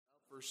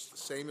1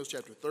 Samuel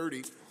chapter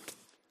 30.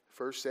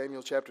 1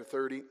 Samuel chapter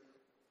 30.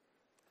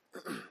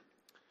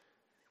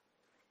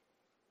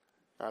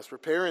 I was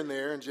preparing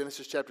there in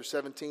Genesis chapter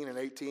 17 and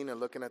 18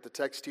 and looking at the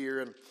text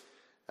here,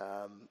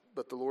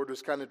 but the Lord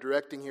was kind of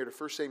directing here to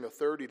 1 Samuel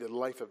 30 to the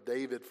life of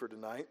David for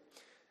tonight.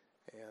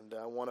 And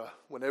I want to,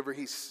 whenever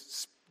he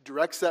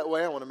directs that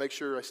way, I want to make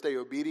sure I stay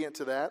obedient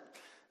to that.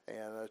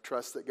 And I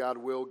trust that God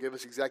will give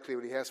us exactly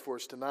what he has for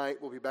us tonight.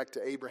 We'll be back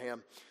to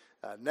Abraham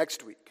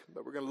next week.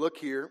 But we're going to look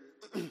here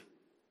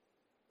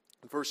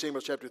in 1 Samuel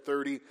chapter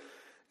 30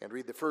 and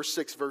read the first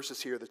 6 verses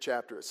here of the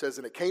chapter. It says,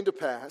 "And it came to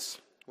pass,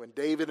 when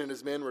David and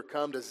his men were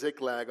come to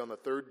Ziklag on the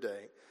 3rd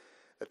day,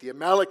 that the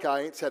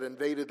Amalekites had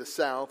invaded the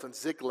south and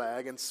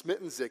Ziklag and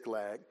smitten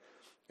Ziklag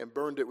and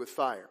burned it with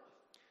fire.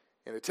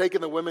 And had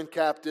taken the women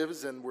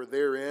captives and were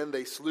therein.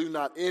 They slew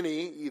not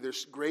any, either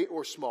great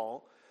or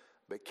small,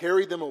 but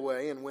carried them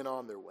away and went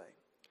on their way.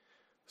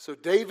 So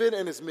David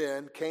and his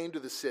men came to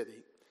the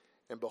city,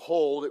 and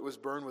behold, it was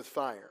burned with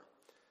fire.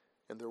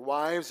 And their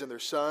wives and their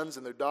sons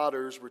and their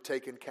daughters were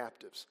taken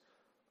captives.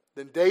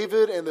 Then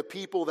David and the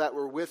people that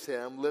were with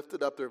him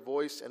lifted up their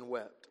voice and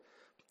wept,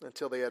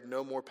 until they had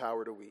no more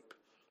power to weep.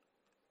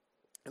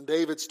 And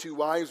David's 2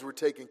 wives were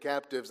taken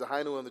captives,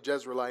 Ahinoam the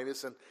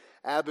Jezreelitess and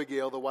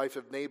Abigail, the wife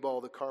of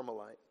Nabal the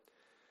Carmelite.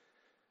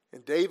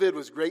 And David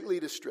was greatly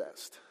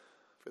distressed,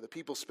 for the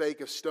people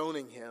spake of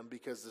stoning him,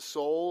 because the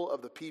soul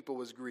of the people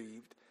was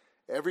grieved,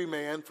 every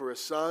man for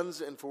his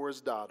sons and for his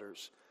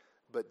daughters.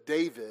 But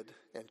David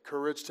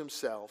encouraged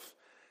himself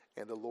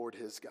and the Lord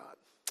his God."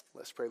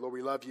 Let's pray. Lord,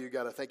 we love you.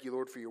 God, I thank you,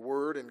 Lord, for your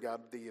word, and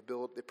God, the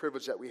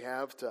privilege that we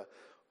have to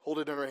hold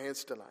it in our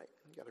hands tonight.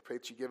 God, I pray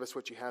that you give us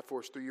what you have for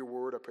us through your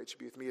word. I pray that you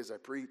be with me as I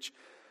preach.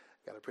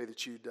 God, I pray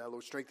that you'd,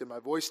 Lord, strengthen my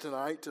voice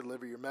tonight to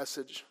deliver your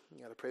message.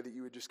 God, I pray that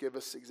you would just give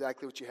us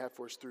exactly what you have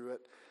for us through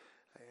it.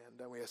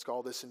 And we ask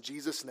all this in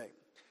Jesus' name.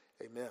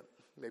 Amen.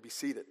 You may be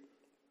seated.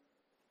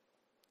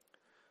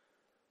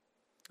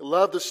 I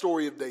love the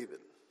story of David.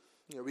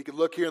 You know, we could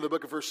look here in the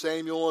book of 1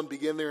 Samuel and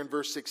begin there in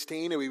verse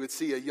 16, and we would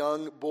see a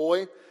young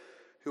boy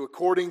who,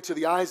 according to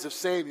the eyes of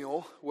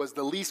Samuel, was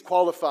the least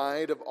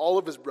qualified of all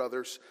of his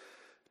brothers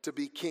to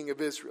be king of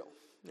Israel.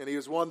 And he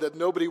was one that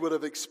nobody would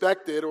have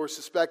expected or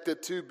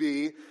suspected to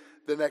be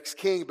the next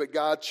king, but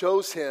God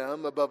chose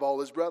him above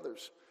all his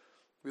brothers.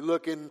 We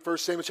look in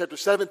 1 Samuel chapter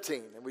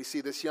 17, and we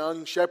see this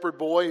young shepherd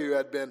boy who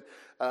had been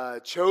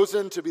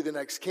chosen to be the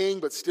next king,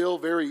 but still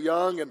very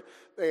young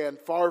and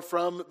far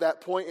from that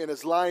point in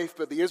his life.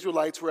 But the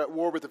Israelites were at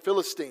war with the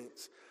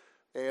Philistines,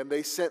 and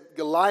they sent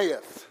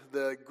Goliath,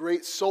 the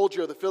great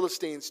soldier of the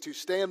Philistines, to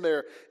stand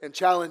there and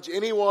challenge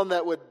anyone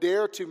that would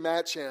dare to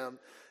match him,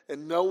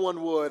 and no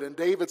one would. And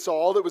David saw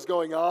all that was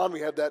going on. We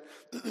have that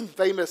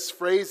famous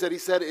phrase that he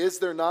said, "Is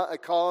there not a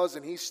cause?"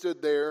 And he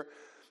stood there,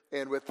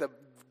 and with the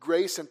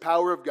grace and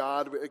power of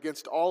God,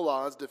 against all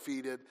odds,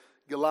 defeated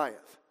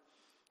Goliath.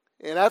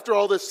 And after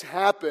all this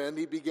happened,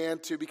 he began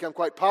to become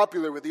quite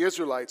popular with the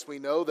Israelites. We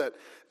know that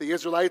the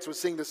Israelites would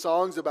sing the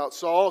songs about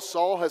Saul.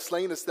 Saul has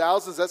slain his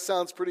thousands. That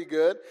sounds pretty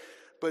good.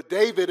 But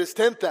David is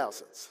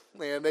 10,000s.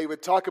 And they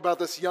would talk about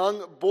this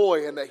young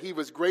boy and that he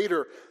was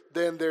greater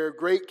than their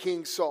great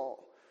king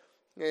Saul.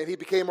 And he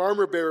became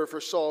armor bearer for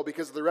Saul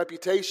because of the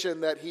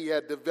reputation that he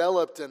had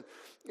developed.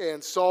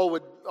 And Saul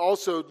would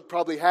also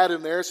probably had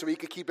him there so he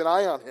could keep an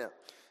eye on him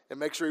and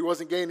make sure he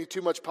wasn't gaining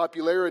too much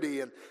popularity,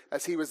 and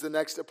as he was the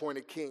next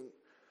appointed king.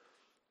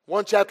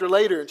 One chapter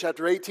later, in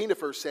chapter 18 of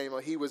 1 Samuel,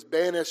 he was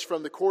banished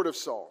from the court of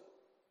Saul.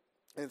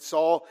 And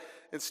Saul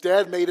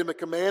instead made him a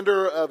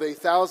commander of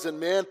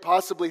 1,000 men,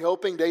 possibly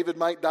hoping David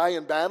might die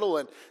in battle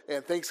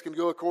and things can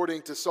go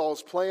according to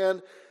Saul's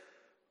plan.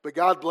 But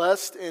God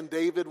blessed, and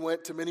David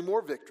went to many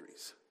more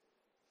victories.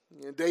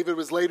 And David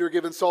was later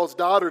given Saul's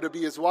daughter to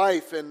be his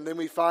wife, and then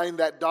we find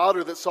that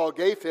daughter that Saul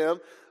gave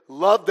him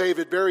loved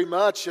David very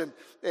much,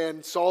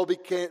 and Saul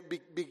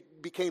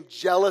became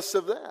jealous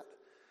of that.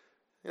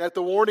 And at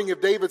the warning of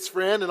David's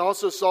friend and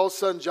also Saul's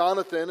son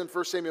Jonathan, in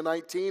 1 Samuel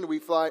 19, we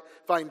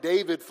find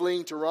David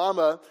fleeing to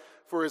Ramah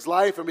for his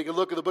life. And we can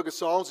look at the book of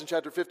Psalms in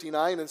chapter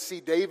 59 and see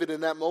David in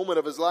that moment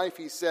of his life.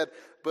 He said,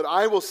 "But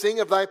I will sing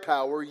of thy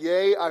power,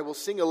 yea, I will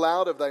sing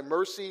aloud of thy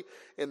mercy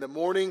in the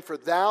morning, for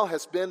thou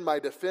hast been my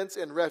defense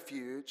and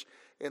refuge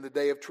in the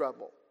day of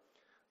trouble.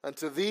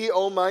 Unto thee,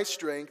 O my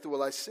strength,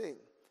 will I sing,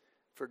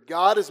 for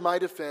God is my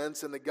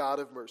defense and the God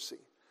of mercy."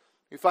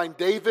 You find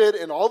David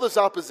in all this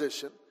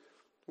opposition,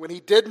 when he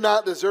did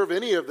not deserve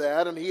any of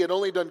that, and he had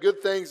only done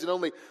good things and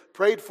only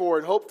prayed for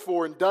and hoped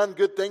for and done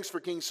good things for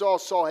King Saul.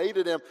 Saul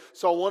hated him.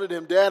 Saul wanted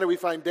him dead. And we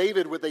find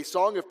David with a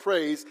song of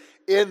praise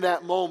in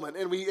that moment.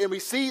 And we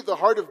see the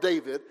heart of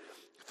David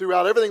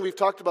throughout everything we've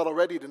talked about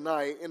already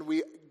tonight. And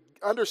we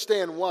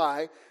understand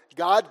why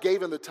God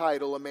gave him the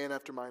title, "A Man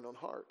After Mine Own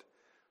Heart."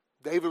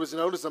 David was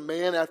known as a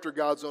man after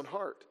God's own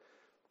heart.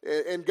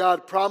 And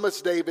God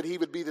promised David he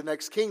would be the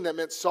next king. That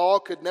meant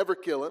Saul could never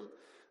kill him.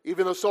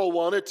 Even though Saul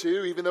wanted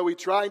to, even though he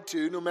tried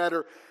to, no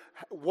matter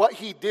what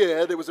he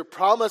did. It was a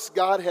promise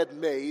God had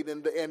made,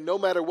 and no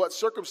matter what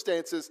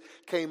circumstances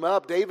came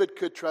up, David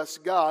could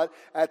trust God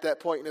at that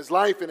point in his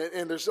life.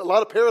 And there's a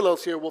lot of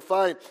parallels here we'll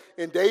find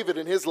in David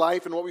and his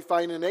life and what we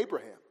find in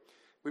Abraham.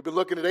 We've been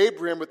looking at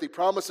Abraham with the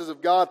promises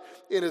of God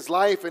in his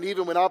life, and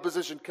even when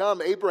opposition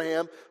come,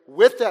 Abraham,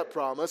 with that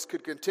promise,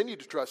 could continue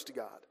to trust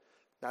God.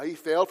 Now, he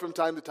failed from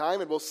time to time,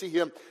 and we'll see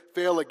him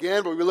fail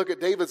again, but we look at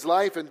David's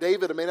life, and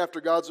David, a man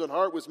after God's own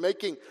heart, was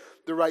making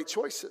the right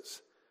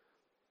choices.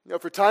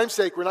 For time's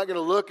sake, we're not going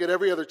to look at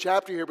every other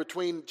chapter here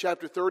between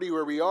chapter 30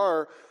 where we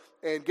are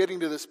and getting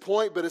to this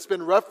point, but it's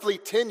been roughly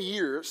 10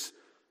 years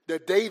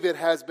that David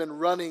has been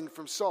running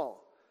from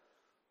Saul.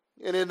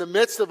 And in the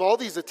midst of all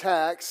these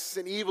attacks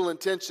and evil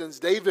intentions,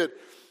 David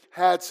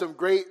had some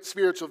great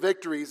spiritual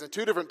victories. And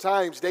 2 different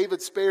times,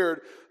 David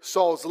spared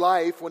Saul's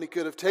life when he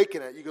could have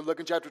taken it. You can look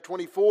in chapter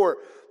 24,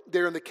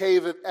 there in the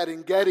cave at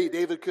En-Gedi,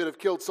 David could have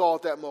killed Saul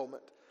at that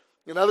moment.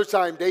 Another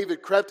time,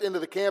 David crept into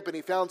the camp and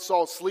he found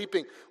Saul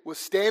sleeping, was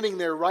standing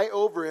there right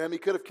over him. He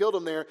could have killed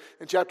him there.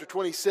 In chapter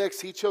 26,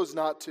 he chose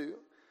not to.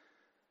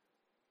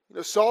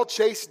 Saul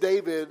chased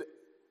David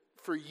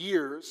for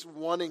years,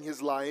 wanting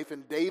his life,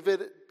 and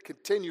David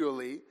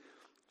continually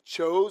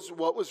chose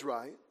what was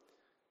right.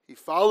 He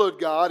followed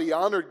God, he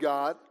honored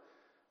God,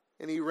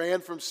 and he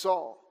ran from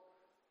Saul.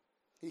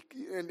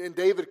 And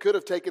David could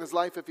have taken his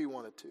life if he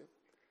wanted to.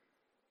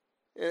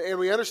 And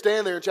we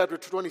understand there in chapter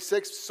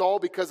 26, Saul,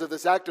 because of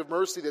this act of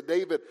mercy that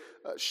David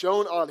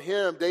shown on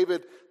him,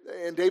 David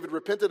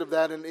repented of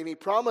that, and he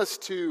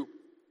promised to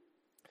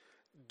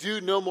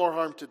do no more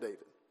harm to David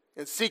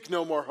and seek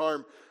no more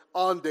harm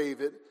on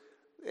David.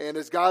 And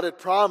as God had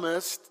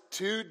promised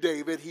to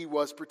David, he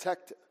was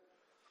protected.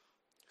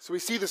 So we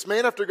see this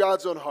man after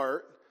God's own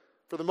heart,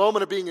 for the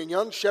moment of being a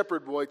young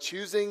shepherd boy,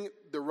 choosing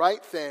the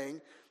right thing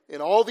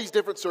in all these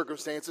different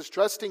circumstances,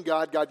 trusting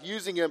God, God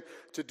using him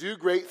to do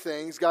great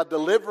things, God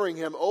delivering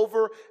him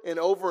over and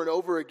over and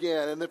over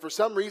again. And then for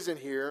some reason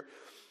here,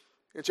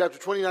 in chapter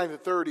 29 to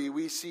 30,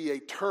 we see a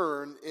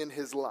turn in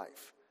his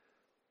life.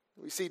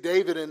 We see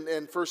David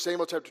in 1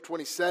 Samuel chapter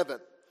 27.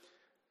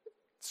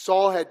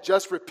 Saul had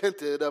just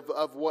repented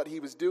of what he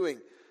was doing.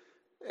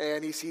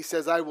 And he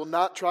says, I will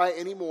not try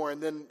anymore.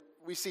 And then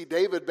we see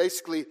David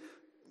basically,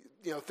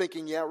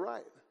 thinking, yeah,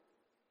 right.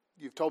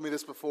 You've told me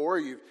this before.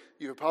 You've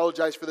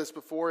apologized for this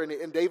before.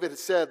 And David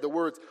has said the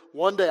words,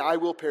 one day I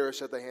will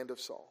perish at the hand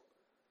of Saul.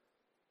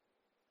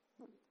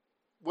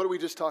 What did we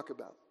just talk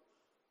about?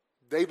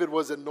 David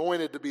was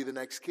anointed to be the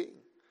next king.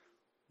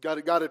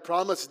 God had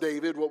promised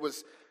David what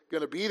was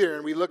going to be there.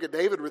 And we look at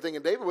David, we're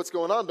thinking, David, what's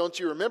going on? Don't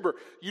you remember?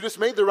 You just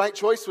made the right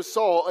choice with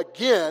Saul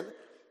again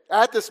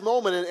at this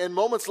moment. And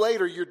moments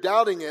later, you're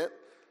doubting it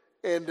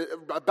and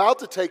about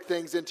to take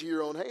things into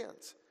your own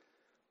hands.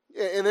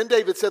 And then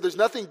David said, there's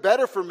nothing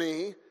better for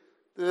me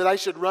than that I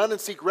should run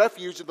and seek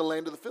refuge in the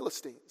land of the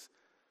Philistines.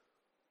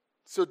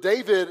 So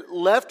David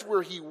left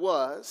where he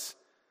was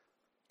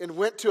and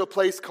went to a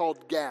place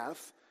called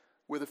Gath,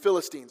 where the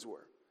Philistines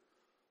were.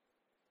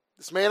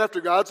 This man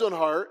after God's own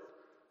heart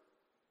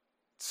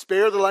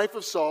spared the life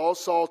of Saul.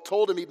 Saul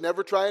told him he'd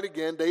never try it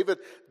again. David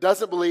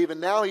doesn't believe,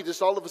 and now he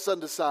just all of a sudden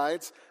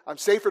decides, I'm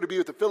safer to be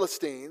with the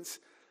Philistines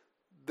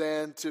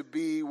than to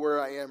be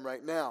where I am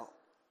right now.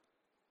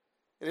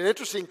 And an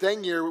interesting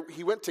thing here,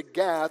 he went to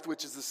Gath,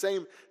 which is the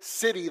same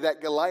city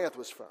that Goliath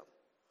was from.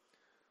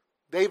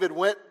 David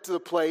went to the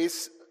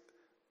place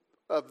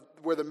of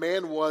where the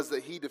man was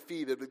that he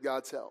defeated with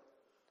God's help.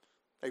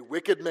 A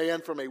wicked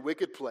man from a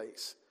wicked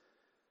place,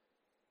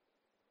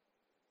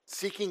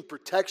 seeking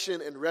protection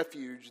and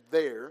refuge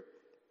there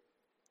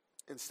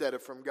instead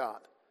of from God.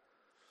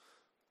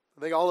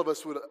 I think all of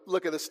us would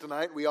look at this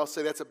tonight and we all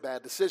say that's a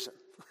bad decision.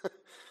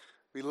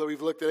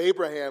 We've looked at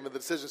Abraham and the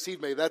decisions he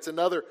made. That's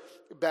another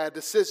bad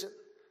decision.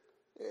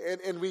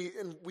 And we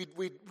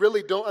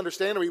really don't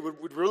understand. We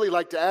would really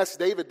like to ask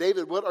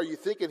David, what are you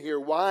thinking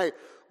here? Why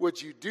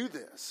would you do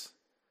this?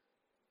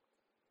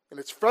 And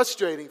it's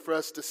frustrating for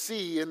us to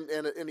see and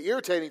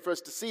irritating for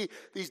us to see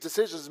these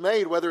decisions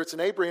made, whether it's in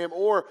Abraham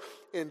or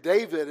in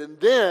David. And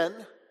then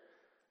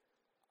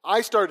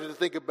I started to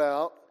think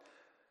about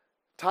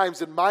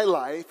times in my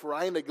life where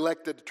I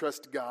neglected to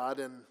trust God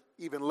in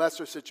even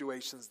lesser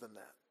situations than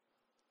that.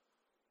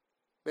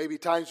 Maybe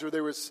times where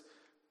there was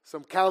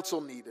some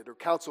counsel needed or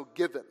counsel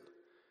given,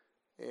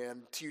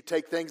 and you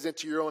take things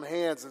into your own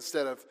hands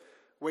instead of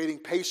waiting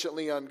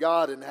patiently on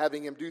God and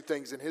having Him do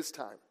things in His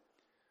time.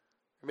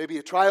 Maybe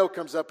a trial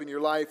comes up in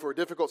your life, or a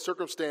difficult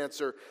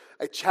circumstance, or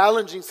a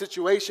challenging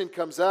situation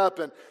comes up,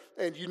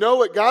 and you know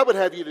what God would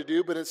have you to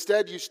do, but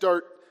instead you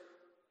start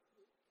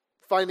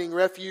finding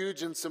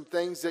refuge in some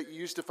things that you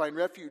used to find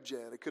refuge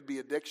in. It could be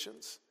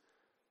addictions.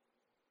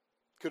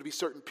 It could be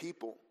certain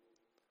people,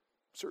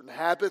 certain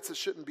habits that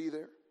shouldn't be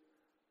there.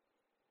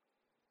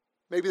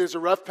 Maybe there's a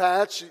rough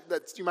patch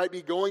that you might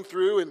be going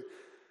through, and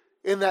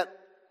in that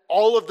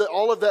all of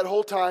that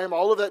whole time,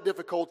 all of that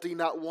difficulty,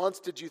 not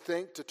once did you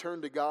think to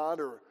turn to God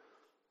or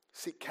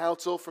seek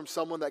counsel from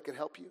someone that can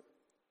help you.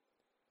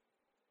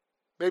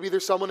 Maybe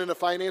there's someone in a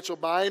financial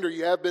bind, or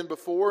you have been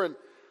before, and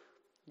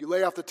You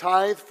lay off the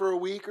tithe for a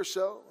week or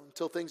so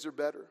until things are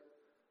better.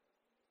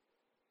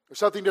 Or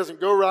something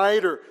doesn't go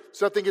right, or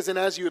something isn't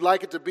as you would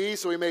like it to be,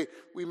 so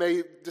we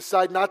may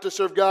decide not to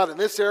serve God in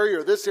this area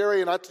or this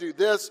area, not to do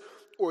this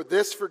or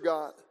this for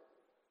God.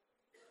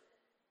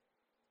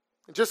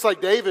 And just like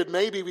David,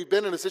 maybe we've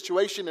been in a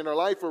situation in our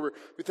life where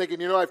we're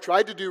thinking, I've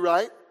tried to do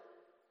right.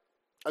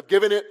 I've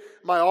given it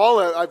my all.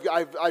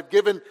 I've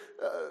given.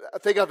 I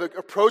think I've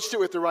approached it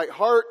with the right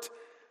heart,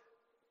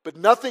 but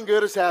nothing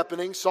good is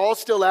happening. Saul's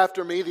still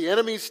after me. The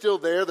enemy's still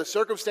there. The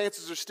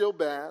circumstances are still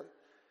bad.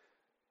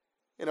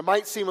 And it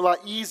might seem a lot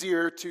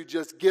easier to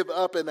just give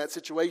up in that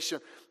situation,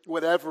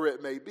 whatever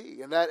it may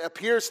be. And that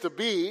appears to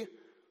be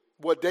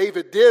what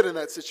David did in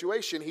that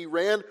situation. He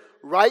ran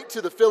right to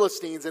the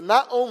Philistines. And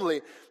not only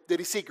did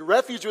he seek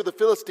refuge with the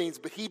Philistines,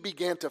 but he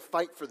began to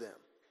fight for them.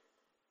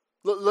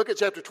 Look at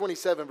chapter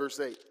 27, verse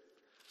 8.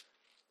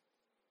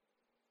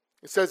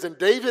 It says, "And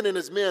David and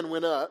his men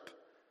went up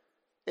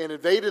and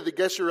invaded the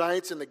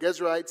Geshurites and the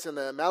Gezrites and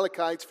the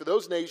Amalekites, for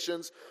those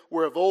nations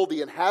were of old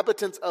the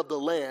inhabitants of the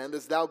land,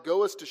 as thou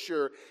goest to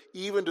Shur,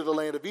 even to the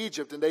land of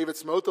Egypt. And David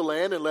smote the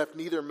land and left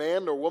neither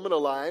man nor woman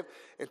alive,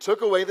 and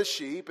took away the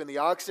sheep and the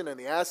oxen and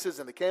the asses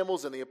and the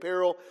camels and the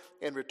apparel,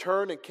 and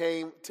returned and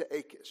came to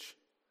Achish."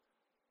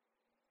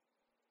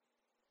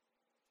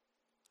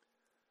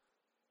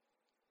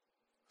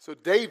 So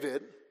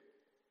David,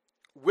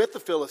 with the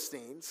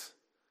Philistines,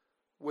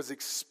 was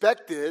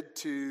expected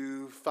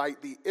to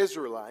fight the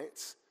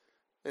Israelites,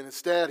 and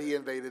instead he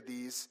invaded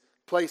these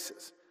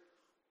places.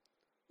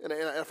 And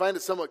I find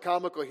it somewhat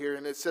comical here,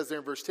 and it says there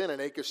in verse 10,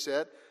 "And Achish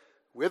said,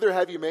 Whither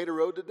have you made a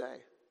road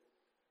today?"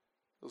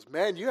 He goes,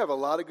 "Man, you have a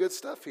lot of good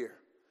stuff here.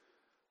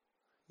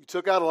 You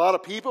took out a lot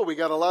of people. We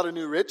got a lot of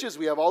new riches.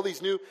 We have all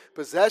these new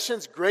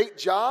possessions. Great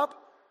job.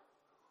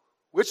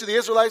 Which of the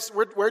Israelites,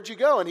 where'd you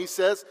go?" And he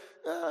says,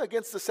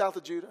 "Against the south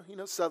of Judah,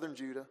 southern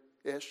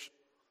Judah-ish,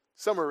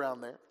 somewhere around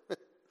there."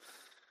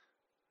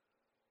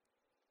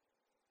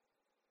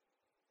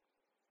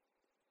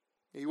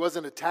 He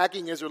wasn't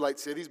attacking Israelite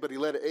cities, but he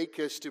led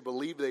Achish to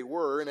believe they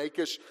were. And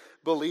Achish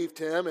believed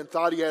him and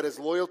thought he had his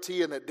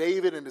loyalty and that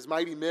David and his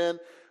mighty men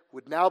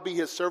would now be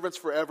his servants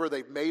forever.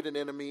 They've made an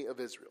enemy of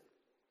Israel.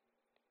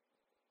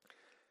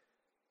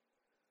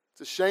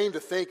 It's a shame to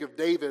think of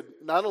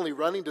David not only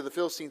running to the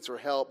Philistines for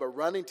help, but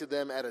running to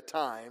them at a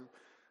time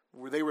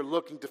where they were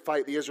looking to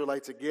fight the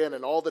Israelites again,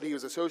 and all that he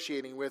was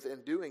associating with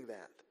in doing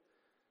that.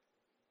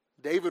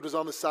 David was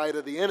on the side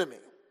of the enemy,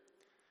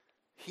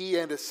 he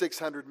and his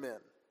 600 men.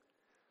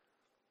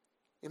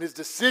 And his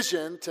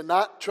decision to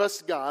not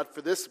trust God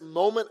for this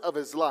moment of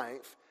his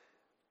life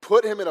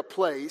put him in a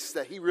place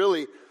that he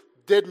really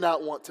did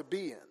not want to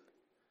be in.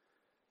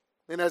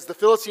 And as the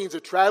Philistines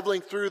are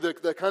traveling through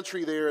the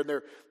country there, and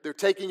they're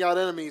taking out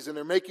enemies, and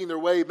they're making their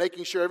way,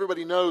 making sure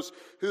everybody knows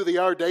who they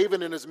are,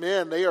 David and his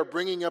men, they are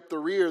bringing up the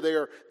rear. They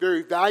are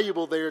very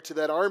valuable there to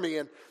that army.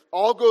 And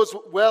all goes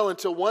well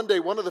until one day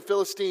one of the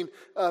Philistine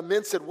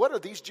men said, "What are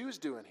these Jews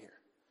doing here?"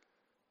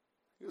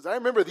 He goes, "I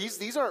remember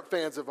these aren't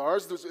fans of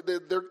ours.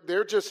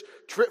 They're just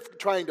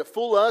trying to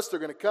fool us. They're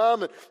going to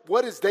come. And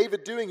what is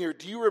David doing here?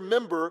 Do you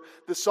remember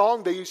the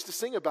song they used to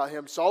sing about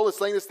him? Saul has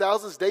slain his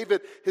thousands,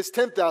 David his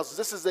 10,000s.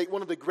 This is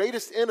one of the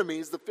greatest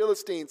enemies the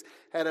Philistines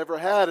had ever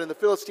had." And the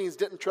Philistines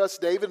didn't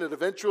trust David. And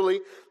eventually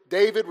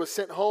David was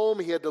sent home.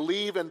 He had to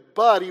leave.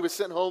 But he was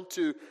sent home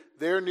to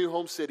their new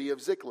home city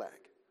of Ziklag.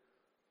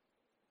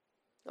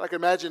 I can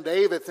imagine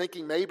David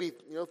thinking maybe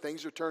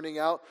things are turning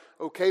out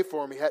okay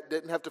for him. He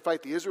didn't have to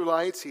fight the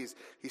Israelites. He's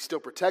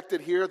still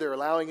protected here. They're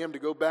allowing him to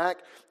go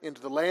back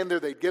into the land there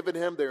they'd given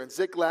him. They're in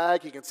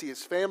Ziklag. He can see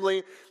his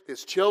family,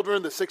 his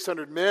children, the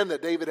 600 men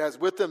that David has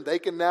with him. They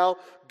can now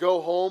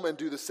go home and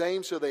do the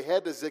same. So they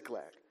head to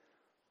Ziklag.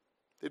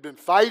 They've been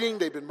fighting.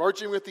 They've been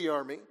marching with the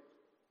army.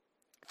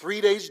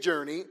 3 days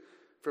journey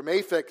from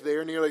Aphek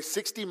there, nearly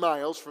 60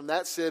 miles from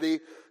that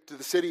city to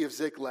the city of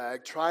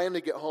Ziklag, trying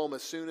to get home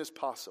as soon as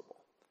possible.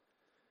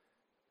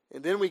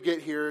 And then we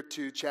get here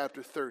to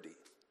chapter 30.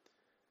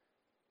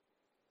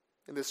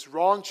 And this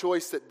wrong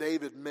choice that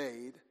David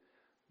made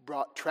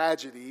brought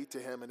tragedy to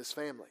him and his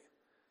family.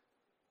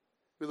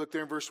 We look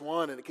there in verse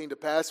 1, "And it came to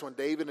pass when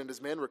David and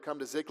his men were come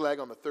to Ziklag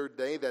on the third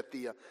day that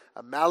the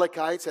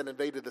Amalekites had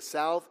invaded the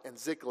south and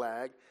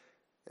Ziklag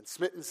and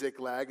smitten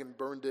Ziklag and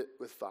burned it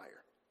with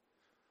fire."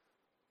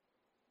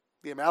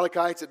 The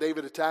Amalekites that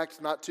David attacked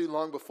not too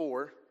long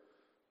before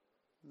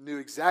knew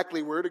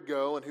exactly where to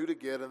go and who to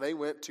get, and they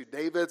went to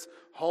David's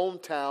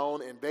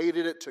hometown,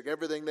 invaded it, took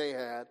everything they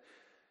had,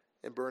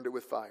 and burned it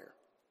with fire.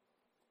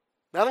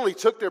 Not only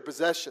took their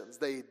possessions,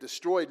 they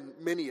destroyed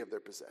many of their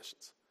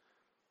possessions.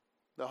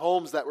 The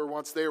homes that were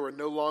once there were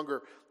no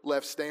longer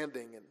left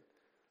standing, and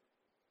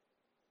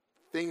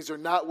things are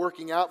not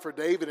working out for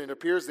David, and it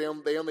appears they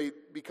only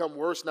become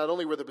worse. Not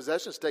only were the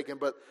possessions taken,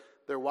 but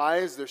their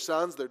wives, their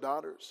sons, their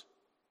daughters.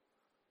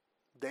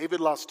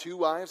 David lost 2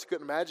 wives.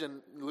 Couldn't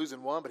imagine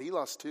losing one, but he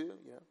lost 2.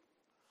 Yeah.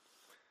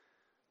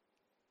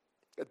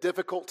 A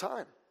difficult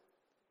time.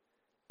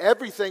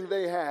 Everything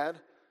they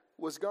had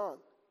was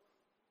gone.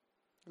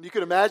 You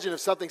can imagine if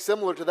something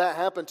similar to that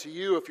happened to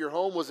you, if your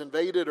home was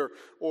invaded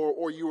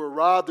or you were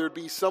robbed, there'd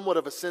be somewhat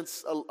of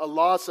a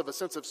loss of a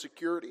sense of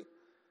security,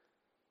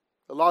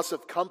 a loss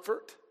of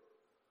comfort,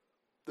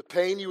 the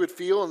pain you would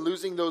feel in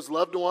losing those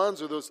loved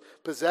ones or those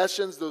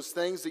possessions, those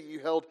things that you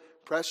held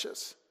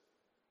precious.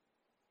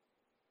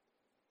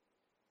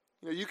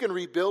 You can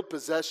rebuild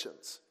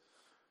possessions.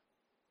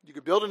 You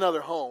can build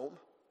another home,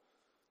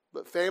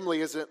 but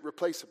family isn't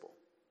replaceable.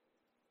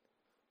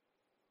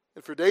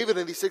 And for David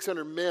and these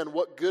 600 men,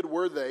 what good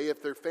were they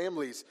if their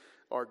families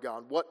are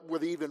gone? What were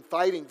they even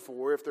fighting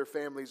for if their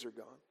families are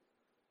gone?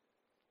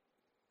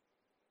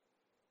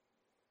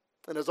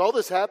 And as all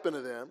this happened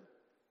to them,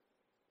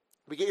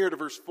 we get here to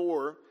verse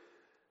 4,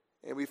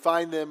 and we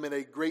find them in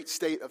a great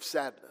state of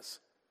sadness.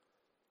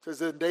 It says,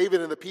 then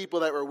David and the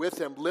people that were with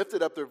him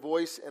lifted up their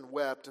voice and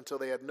wept until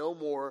they had no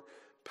more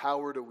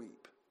power to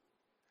weep.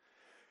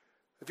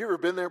 Have you ever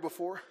been there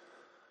before?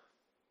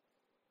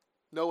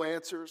 No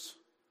answers.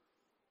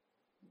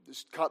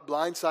 Just caught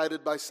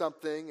blindsided by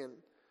something and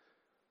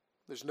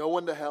there's no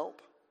one to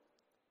help.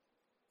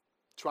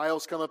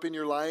 Trials come up in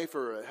your life,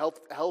 or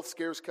health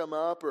scares come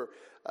up, or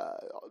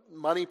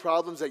money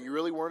problems that you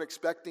really weren't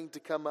expecting to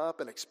come up,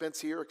 an expense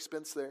here,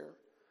 expense there.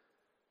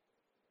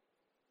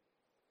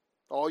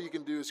 All you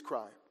can do is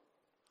cry.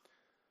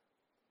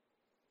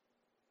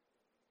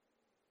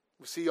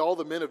 We see all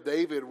the men of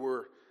David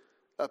were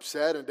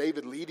upset, and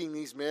David leading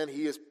these men,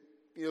 he is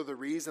the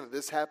reason that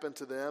this happened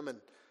to them. And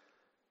it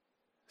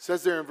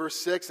says there in verse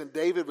 6, and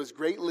David was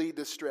greatly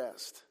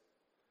distressed,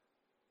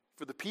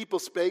 for the people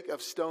spake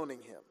of stoning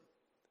him,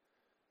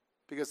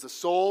 because the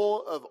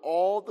soul of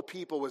all the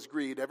people was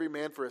grieved, every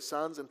man for his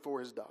sons and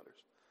for his daughters.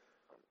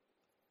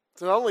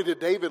 So not only did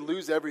David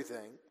lose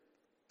everything,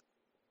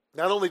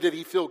 not only did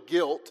he feel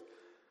guilt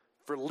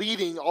for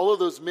leading all of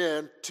those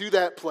men to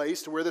that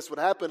place to where this would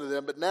happen to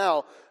them, but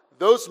now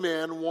those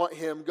men want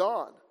him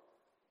gone.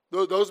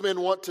 Those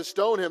men want to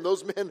stone him.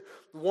 Those men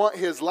want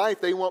his life.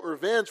 They want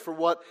revenge for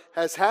what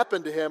has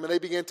happened to him. And they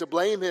begin to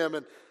blame him.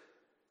 And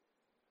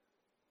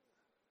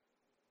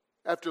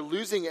after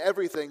losing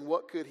everything,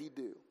 what could he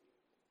do?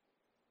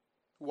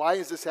 Why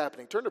is this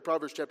happening? Turn to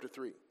Proverbs chapter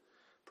 3.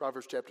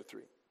 Proverbs chapter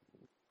 3.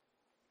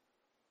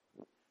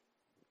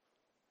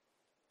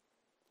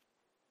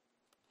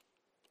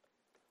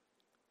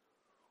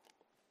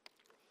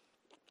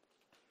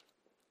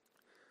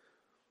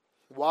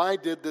 Why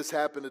did this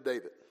happen to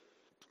David?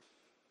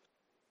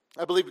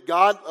 I believe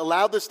God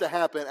allowed this to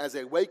happen as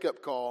a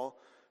wake-up call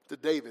to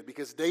David,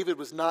 because David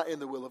was not in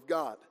the will of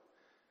God.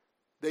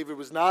 David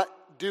was not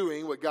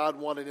doing what God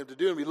wanted him to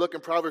do. And we look in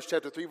Proverbs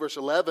chapter 3, verse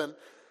 11.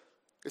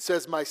 It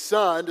says, my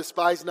son,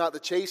 despise not the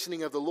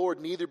chastening of the Lord,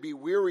 neither be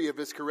weary of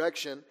his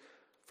correction.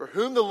 For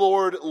whom the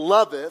Lord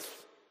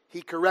loveth,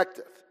 he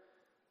correcteth,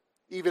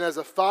 even as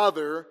a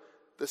father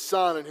the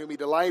son in whom he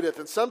delighteth.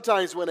 And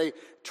sometimes when a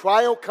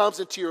trial comes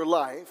into your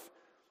life,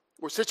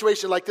 or a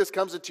situation like this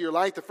comes into your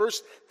life, the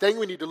first thing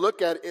we need to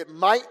look at, it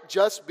might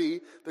just be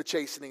the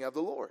chastening of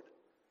the Lord.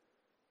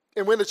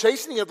 And when the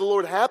chastening of the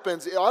Lord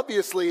happens,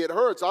 obviously it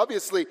hurts.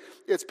 Obviously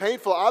it's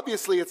painful.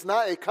 Obviously it's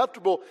not a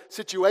comfortable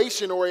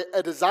situation or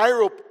a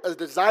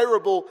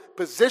desirable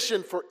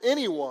position for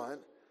anyone.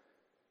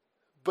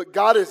 But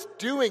God is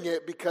doing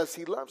it because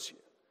he loves you.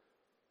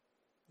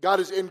 God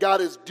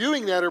is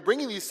doing that, or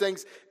bringing these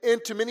things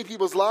into many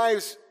people's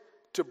lives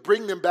to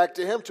bring them back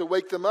to him, to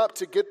wake them up,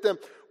 to get them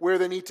where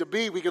they need to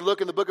be. We can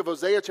look in the book of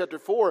Hosea chapter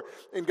 4,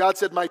 and God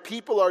said, my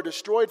people are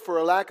destroyed for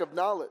a lack of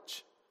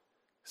knowledge.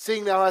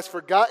 Seeing thou hast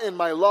forgotten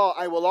my law,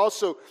 I will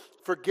also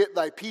forget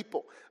thy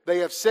people. They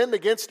have sinned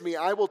against me,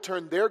 I will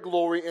turn their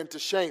glory into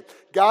shame.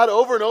 God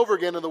over and over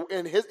again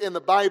in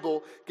the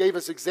Bible gave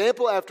us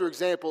example after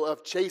example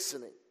of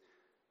chastening,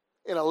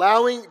 and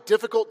allowing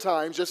difficult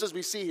times, just as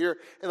we see here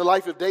in the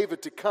life of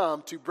David, to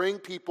come to bring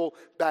people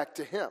back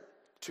to him,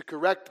 to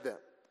correct them.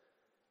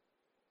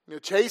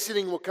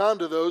 Chastening will come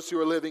to those who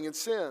are living in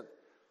sin,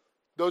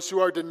 those who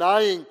are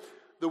denying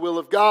the will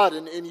of God.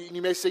 And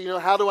you may say,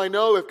 how do I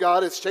know if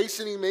God is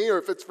chastening me or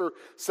if it's for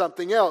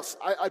something else?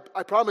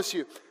 I promise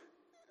you,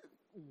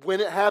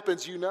 when it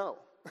happens, you know.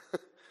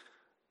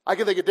 I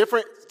can think of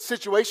different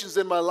situations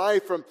in my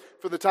life from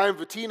the time of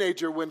a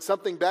teenager when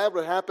something bad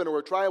would happen or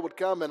a trial would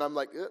come, and I'm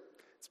like,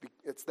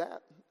 it's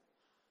that.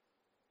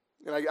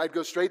 And I'd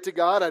go straight to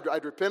God,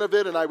 I'd repent of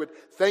it, and I would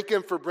thank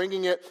him for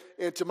bringing it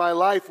into my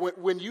life.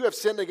 When you have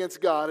sinned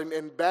against God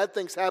and bad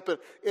things happen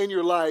in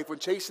your life, when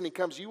chastening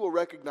comes, you will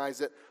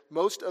recognize it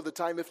most of the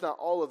time, if not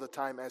all of the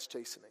time, as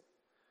chastening.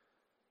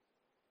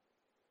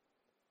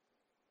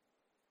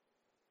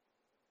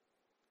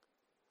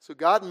 So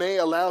God may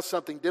allow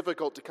something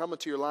difficult to come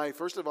into your life,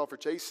 first of all, for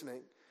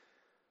chastening.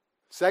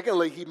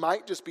 Secondly, he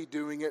might just be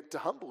doing it to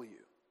humble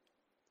you.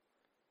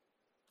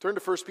 Turn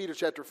to 1 Peter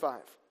chapter 5.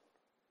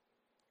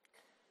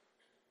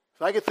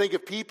 If I could think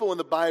of people in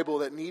the Bible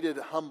that needed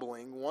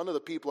humbling, one of the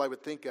people I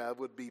would think of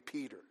would be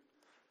Peter.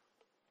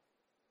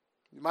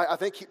 I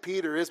think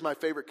Peter is my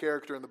favorite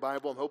character in the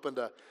Bible. I'm hoping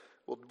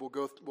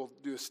we'll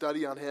do a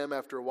study on him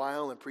after a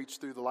while and preach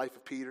through the life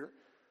of Peter.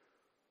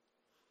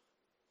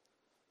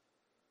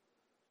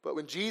 But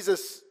when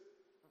Jesus,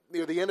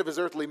 near the end of his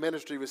earthly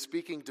ministry, was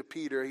speaking to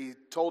Peter, he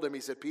told him,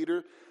 he said,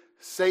 Peter,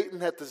 Satan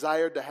hath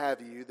desired to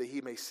have you, that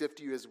he may sift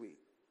you as wheat.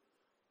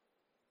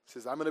 He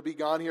says, I'm going to be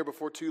gone here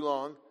before too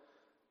long,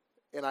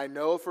 and I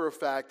know for a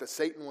fact that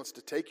Satan wants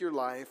to take your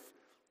life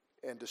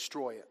and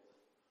destroy it,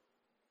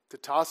 to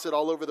toss it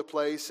all over the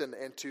place and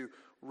to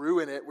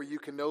ruin it where you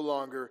can no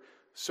longer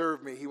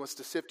serve me. He wants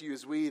to sift you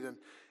as wheat.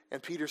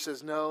 And Peter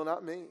says, no,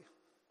 not me.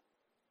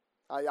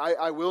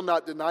 I will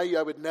not deny you.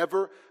 I would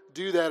never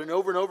do that. And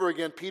over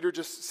again, Peter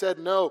just said,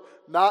 no,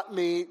 not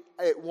me.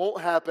 It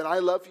won't happen. I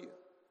love you.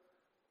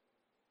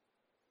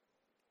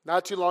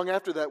 Not too long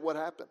after that, what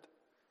happened?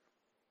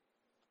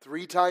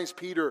 3 times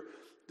Peter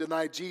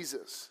denied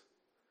Jesus.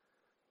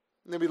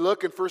 And then we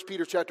look in 1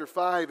 Peter chapter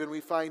 5 and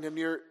we find him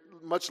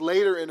much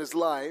later in his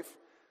life,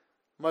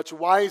 much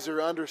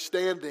wiser,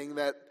 understanding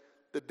that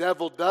the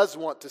devil does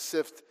want to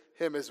sift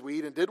him as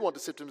wheat and did want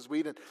to sift him as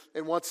wheat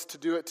and wants to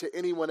do it to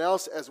anyone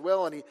else as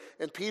well.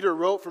 And Peter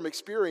wrote from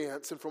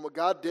experience and from what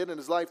God did in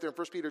his life there in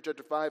 1 Peter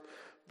chapter 5,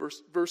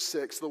 verse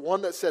 6. The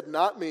one that said,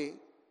 not me,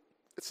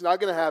 it's not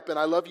going to happen,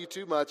 I love you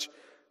too much.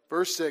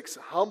 Verse 6,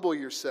 humble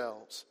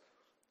yourselves,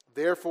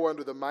 therefore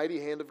under the mighty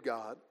hand of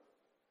God,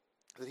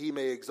 that he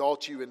may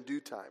exalt you in due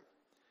time,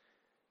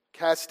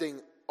 casting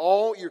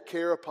all your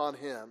care upon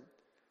him,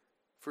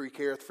 for he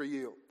careth for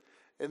you.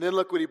 And then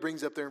look what he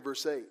brings up there in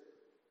verse 8.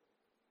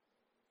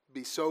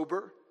 Be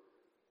sober,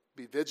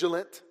 be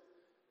vigilant,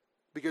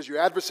 because your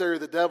adversary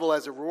the devil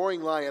as a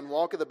roaring lion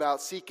walketh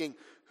about seeking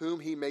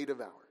whom he may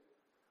devour.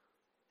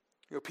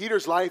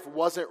 Peter's life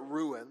wasn't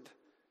ruined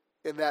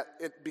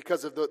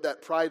because of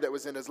that pride that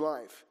was in his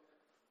life.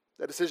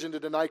 That decision to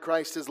deny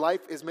Christ,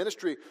 his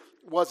ministry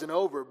wasn't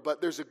over,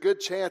 but there's a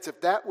good chance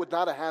if that would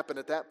not have happened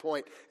at that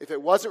point, if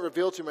it wasn't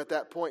revealed to him at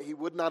that point, he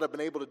would not have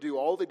been able to do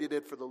all that he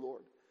did for the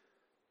Lord.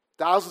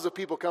 Thousands of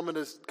people coming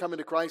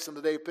to Christ on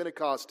the day of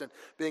Pentecost and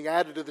being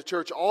added to the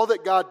church, all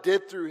that God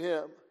did through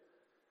him,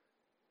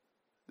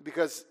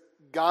 because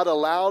God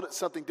allowed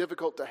something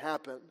difficult to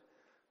happen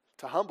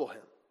to humble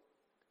him.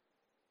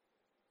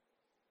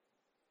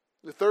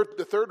 The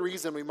third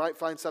reason we might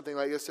find something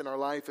like this in our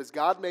life is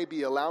God may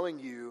be allowing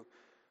you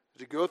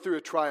to go through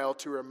a trial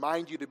to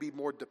remind you to be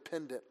more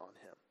dependent on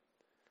him.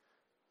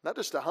 Not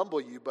just to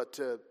humble you, but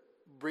to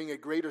bring a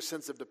greater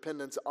sense of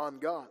dependence on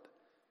God.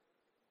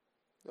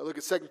 Now look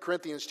at 2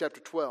 Corinthians chapter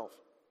 12.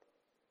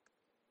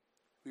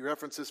 We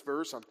reference this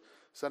verse on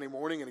Sunday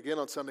morning and again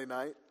on Sunday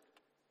night.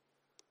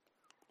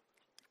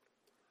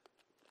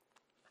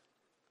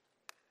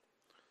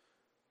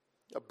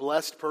 A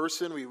blessed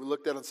person, we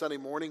looked at on Sunday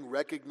morning,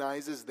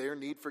 recognizes their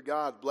need for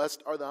God.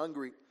 Blessed are the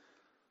hungry.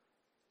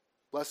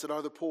 Blessed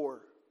are the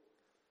poor.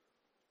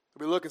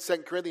 We look in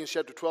 2 Corinthians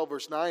chapter 12,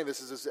 verse 9. This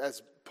is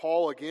as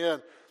Paul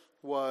again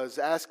was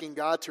asking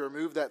God to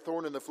remove that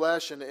thorn in the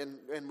flesh. And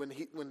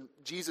when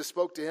Jesus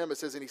spoke to him, it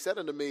says, and he said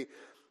unto me,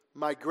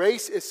 my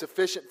grace is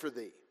sufficient for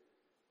thee,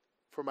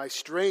 for my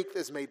strength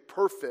is made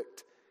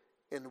perfect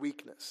in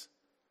weakness.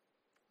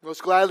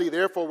 Most gladly,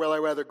 therefore, will I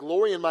rather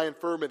glory in my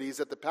infirmities,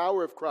 that the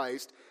power of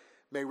Christ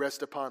may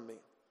rest upon me.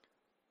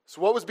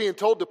 So what was being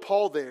told to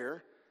Paul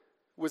there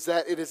was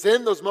that it is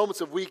in those moments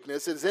of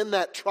weakness, it is in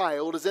that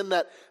trial, it is in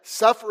that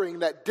suffering,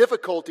 that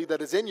difficulty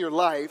that is in your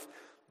life,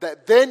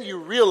 that then you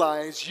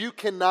realize you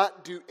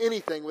cannot do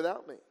anything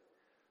without me.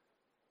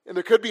 And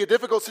there could be a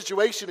difficult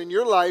situation in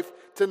your life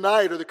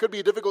tonight, or there could be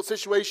a difficult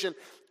situation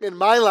in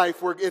my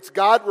life where it's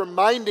God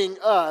reminding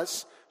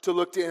us to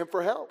look to him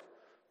for help.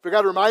 For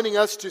God reminding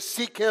us to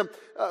seek him,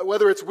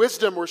 whether it's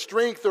wisdom or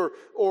strength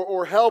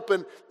or help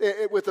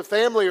with the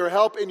family, or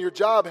help in your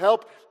job,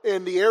 help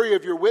in the area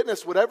of your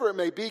witness, whatever it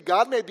may be.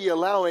 God may be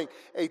allowing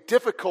a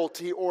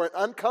difficulty or an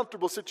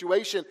uncomfortable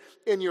situation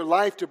in your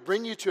life to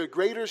bring you to a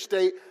greater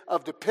state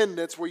of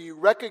dependence where you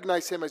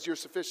recognize him as your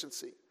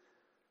sufficiency.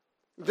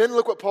 Then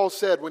look what Paul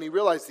said when he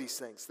realized these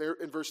things there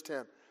in verse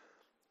 10.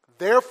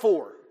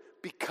 Therefore,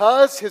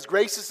 because his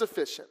grace is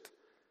sufficient,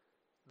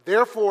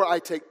 therefore I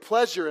take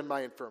pleasure in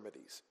my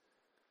infirmities,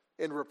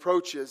 in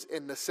reproaches,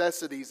 in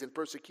necessities, in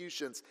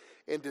persecutions,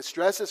 in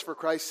distresses for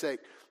Christ's sake.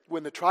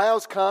 When the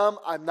trials come,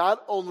 I'm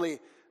not only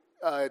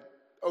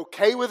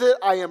okay with it,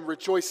 I am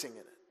rejoicing in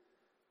it.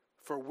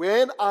 For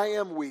when I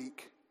am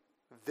weak,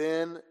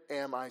 then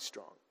am I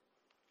strong.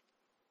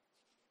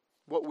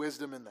 What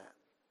wisdom in that.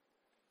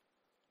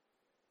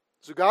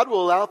 So God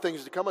will allow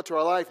things to come into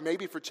our life,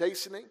 maybe for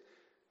chastening,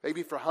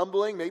 maybe for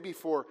humbling, maybe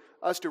for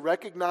us to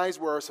recognize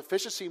where our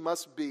sufficiency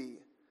must be.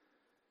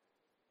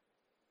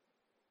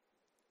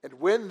 And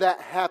when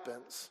that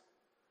happens,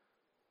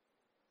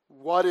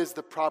 what is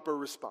the proper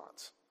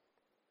response?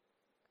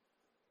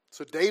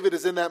 So David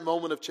is in that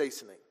moment of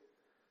chastening.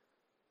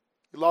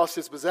 He lost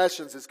his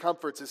possessions, his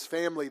comforts, his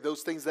family,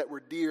 those things that were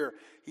dear.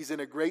 He's in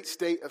a great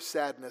state of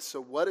sadness.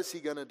 So what is he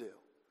going to do?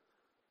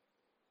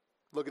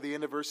 Look at the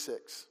end of verse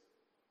 6.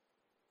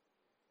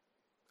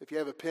 If you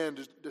have a pen,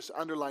 just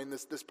underline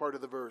this part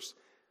of the verse.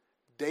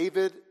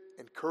 David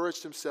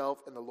encouraged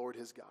himself in the Lord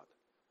his God.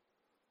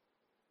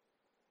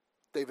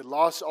 David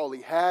lost all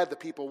he had. The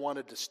people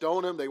wanted to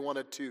stone him. They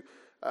wanted to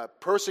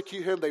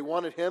persecute him. They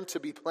wanted him to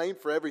be blamed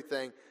for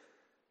everything.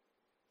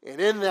 And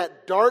in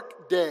that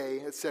dark day,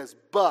 it says,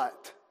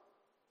 but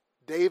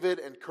David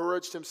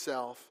encouraged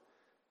himself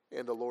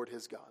in the Lord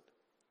his God.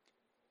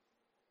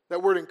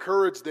 That word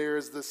encourage there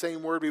is the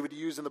same word we would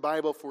use in the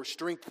Bible for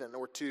strengthen,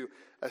 or to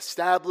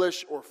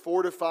establish or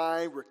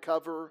fortify,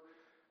 recover,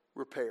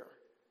 repair.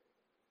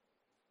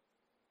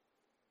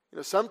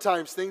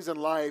 Sometimes things in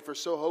life are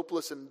so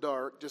hopeless and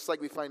dark, just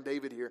like we find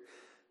David here,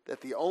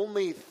 that the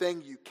only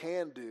thing you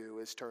can do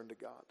is turn to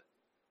God.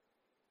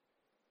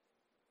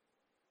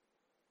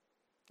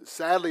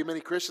 Sadly, many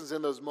Christians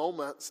in those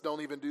moments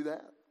don't even do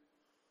that.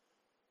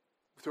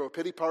 We throw a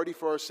pity party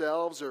for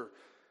ourselves, or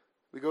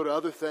we go to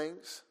other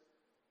things.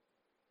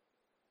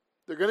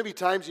 There are going to be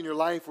times in your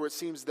life where it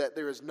seems that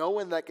there is no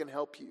one that can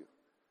help you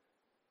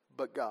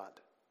but God.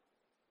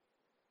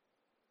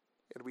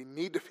 And we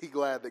need to be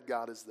glad that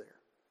God is there.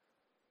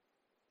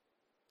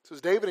 So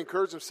as David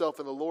encouraged himself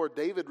in the Lord,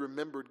 David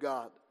remembered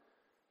God.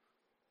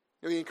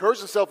 He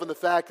encouraged himself in the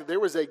fact that there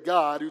was a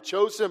God who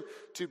chose him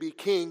to be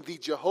king, the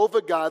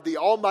Jehovah God, the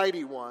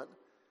Almighty One.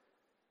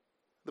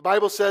 The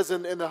Bible says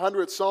in the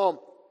 100th Psalm,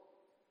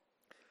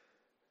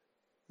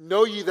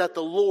 know ye that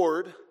the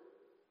Lord,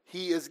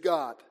 He is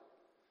God.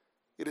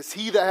 It is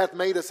He that hath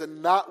made us,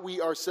 and not we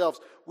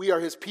ourselves. We are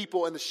His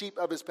people and the sheep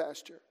of His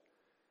pasture.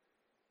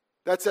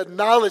 That's a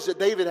knowledge that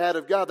David had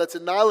of God. That's a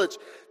knowledge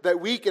that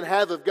we can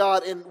have of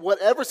God in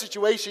whatever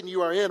situation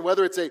you are in,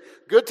 whether it's a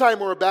good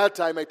time or a bad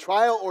time, a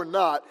trial or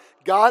not.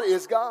 God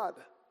is God.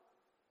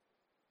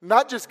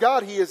 Not just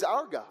God, He is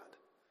our God.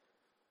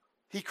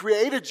 He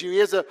created you. He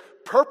has a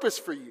purpose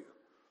for you.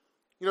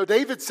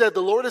 David said,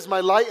 the Lord is my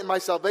light and my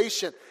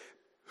salvation.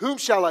 Whom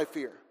shall I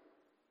fear?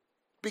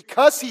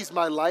 Because He's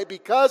my light,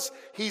 because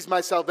He's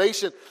my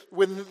salvation,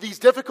 when these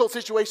difficult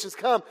situations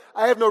come,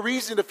 I have no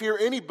reason to fear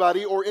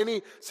anybody or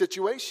any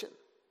situation.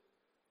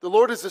 The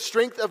Lord is the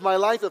strength of my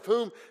life. Of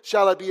whom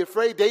shall I be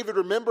afraid? David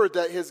remembered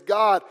that his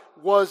God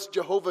was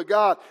Jehovah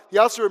God. He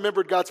also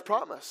remembered God's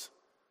promise.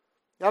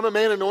 I'm a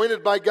man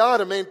anointed by God,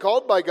 a man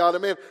called by God, a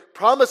man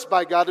promised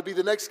by God to be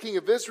the next king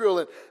of Israel.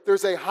 And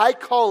there's a high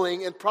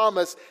calling and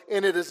promise,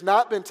 and it has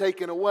not been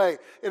taken away.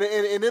 And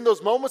in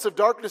those moments of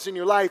darkness in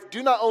your life,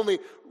 do not only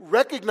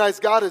recognize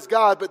God as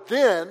God, but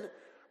then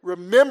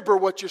remember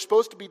what you're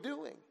supposed to be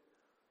doing.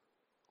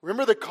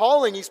 Remember the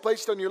calling He's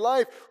placed on your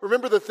life.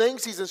 Remember the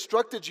things He's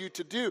instructed you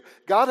to do.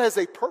 God has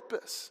a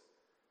purpose.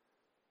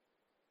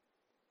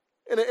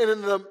 And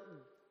in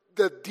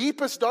the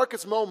deepest,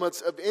 darkest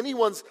moments of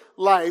anyone's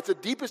life, the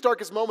deepest,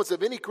 darkest moments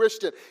of any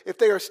Christian, if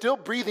they are still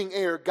breathing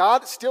air,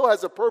 God still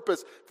has a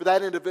purpose for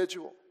that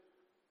individual.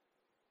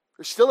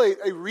 There's still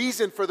a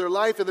reason for their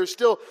life, and there's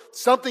still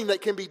something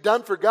that can be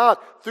done for God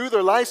through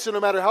their life. So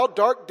no matter how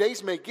dark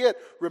days may get,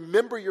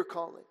 remember your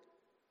calling.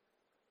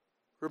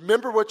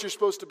 Remember what you're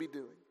supposed to be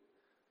doing.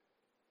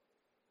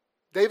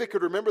 David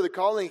could remember the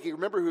calling. He could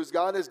remember who his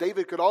God is.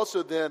 David could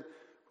also then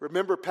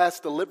remember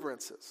past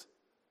deliverances.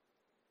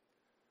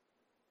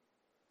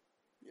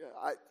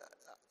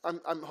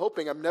 I'm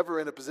hoping I'm never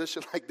in a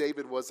position like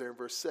David was there in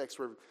verse 6,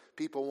 where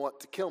people want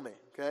to kill me,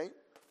 okay?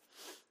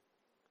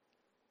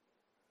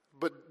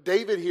 But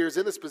David here is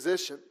in this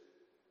position.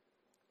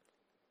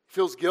 He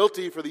feels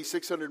guilty for these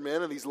 600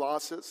 men and these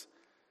losses.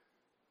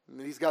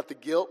 And he's got the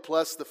guilt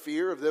plus the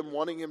fear of them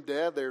wanting him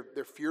dead.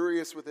 They're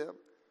furious with him. And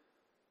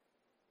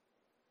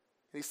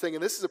he's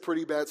thinking, this is a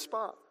pretty bad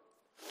spot.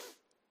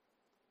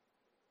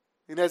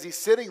 And as he's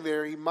sitting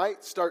there, he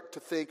might start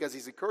to think, as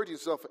he's encouraging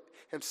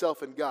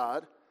himself in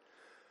God,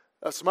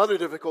 of some other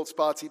difficult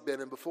spots he'd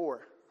been in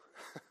before.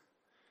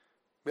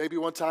 Maybe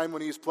one time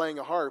when he was playing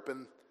a harp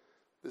and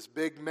this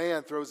big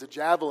man throws a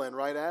javelin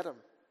right at him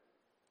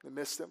and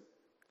missed him.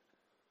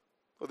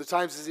 Or the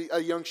times as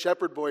a young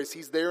shepherd boy,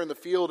 he's there in the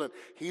field and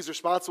he's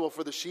responsible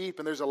for the sheep,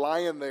 and there's a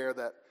lion there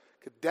that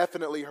could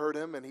definitely hurt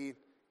him, and he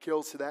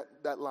kills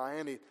that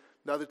lion.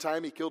 Another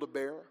time he killed a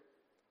bear.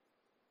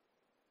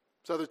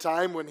 This other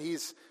time when he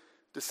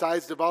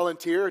decides to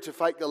volunteer to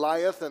fight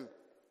Goliath, and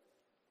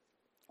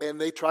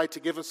they try to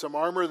give him some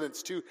armor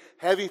that's too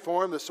heavy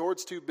for him. The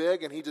sword's too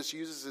big, and he just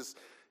uses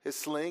his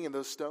sling and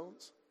those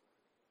stones.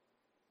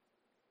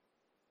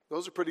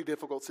 Those are pretty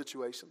difficult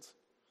situations.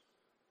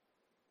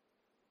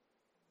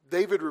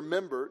 David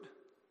remembered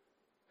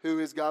who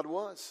his God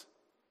was.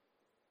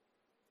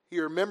 He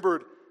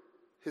remembered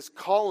his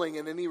calling,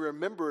 and then he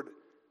remembered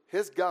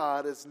his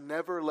God has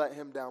never let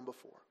him down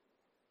before.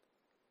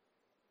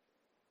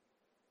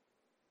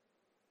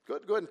 Go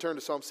ahead and turn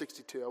to Psalm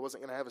 62. I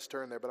wasn't going to have us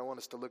turn there, but I want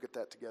us to look at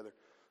that together.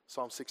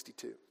 Psalm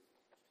 62.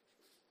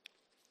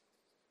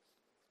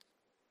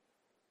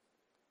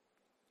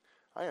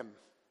 I am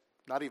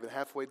not even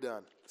halfway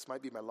done. This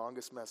might be my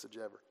longest message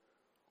ever.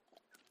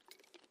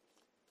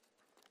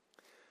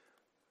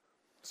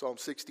 Psalm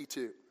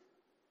 62.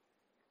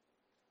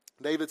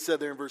 David said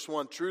there in verse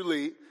 1,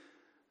 truly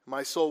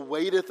my soul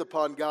waiteth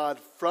upon God,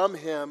 from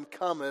Him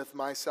cometh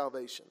my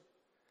salvation.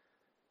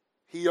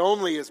 He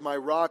only is my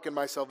rock and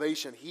my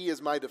salvation. He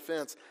is my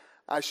defense.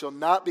 I shall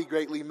not be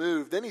greatly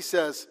moved. Then he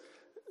says,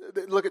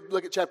 look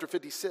at chapter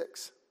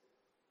 56.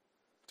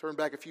 Turn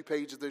back a few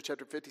pages there,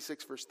 chapter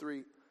 56, verse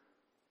 3.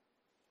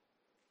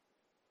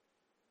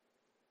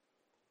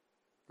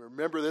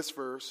 Remember this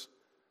verse.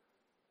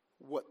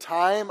 What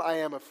time I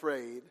am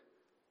afraid,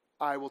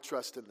 I will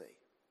trust in thee.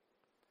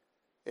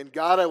 In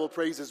God I will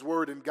praise his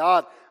word. In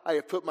God I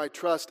have put my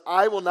trust.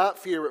 I will not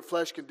fear what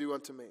flesh can do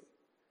unto me.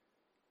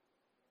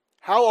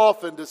 How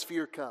often does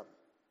fear come?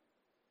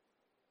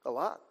 A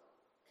lot.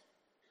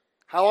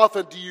 How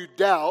often do you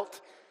doubt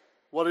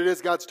what it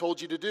is God's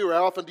told you to do? Or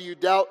how often do you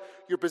doubt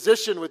your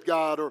position with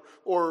God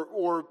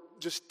or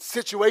just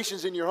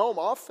situations in your home?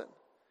 Often.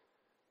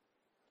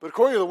 But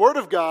according to the Word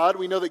of God,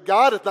 we know that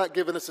God has not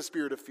given us a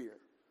spirit of fear.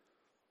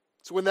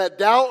 So when that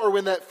doubt or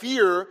when that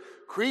fear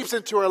creeps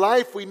into our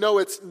life, we know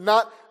it's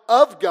not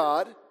of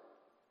God.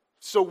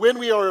 So when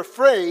we are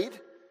afraid,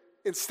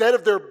 instead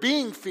of there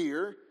being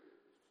fear,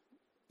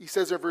 he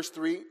says in verse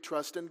 3,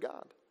 trust in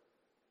God.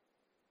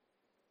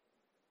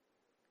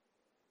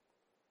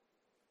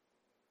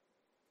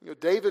 You know,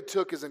 David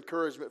took his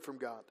encouragement from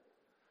God.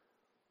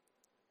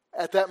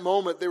 At that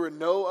moment, there were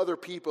no other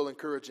people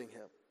encouraging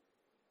him.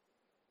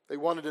 They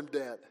wanted him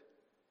dead.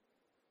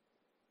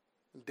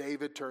 And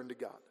David turned to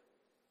God.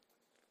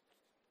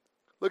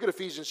 Look at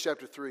Ephesians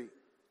chapter 3. You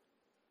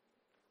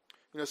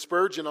know,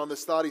 Spurgeon on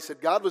this thought, he said,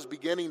 God was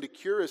beginning to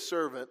cure his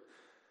servant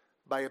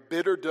by a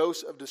bitter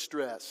dose of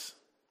distress.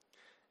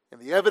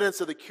 And the evidence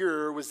of the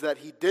cure was that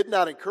he did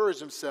not encourage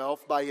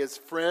himself by his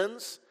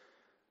friends,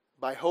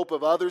 by hope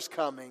of others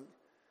coming.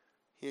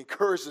 He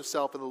encouraged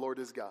himself in the Lord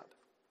his God.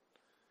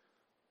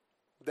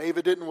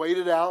 David didn't wait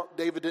it out.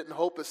 David didn't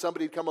hope that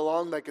somebody would come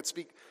along that could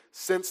speak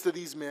sense to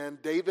these men.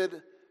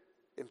 David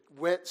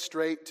went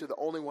straight to the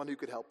only one who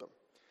could help him.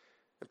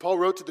 And Paul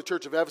wrote to the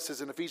church of Ephesus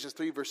in Ephesians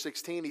 3 verse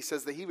 16, he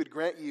says that he would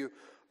grant you,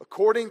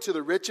 according to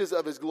the riches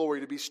of his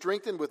glory, to be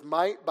strengthened with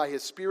might by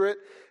his Spirit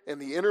in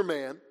the inner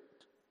man,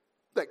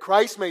 that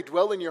Christ may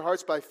dwell in your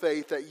hearts by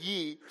faith, that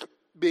ye,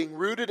 being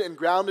rooted and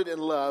grounded in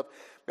love,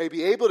 may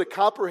be able to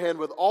comprehend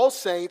with all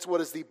saints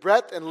what is the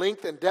breadth and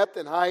length and depth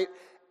and height,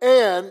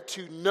 and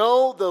to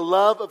know the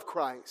love of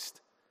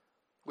Christ,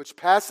 which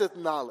passeth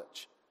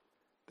knowledge,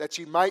 that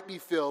ye might be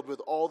filled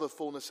with all the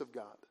fullness of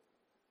God.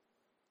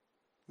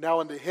 Now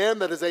unto him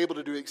that is able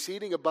to do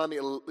exceeding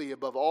abundantly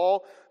above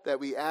all that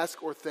we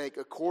ask or think,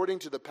 according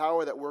to the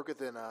power that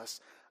worketh in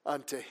us,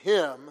 unto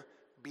him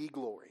be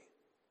glory.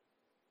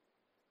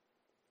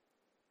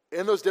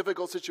 In those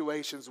difficult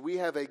situations, we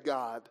have a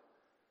God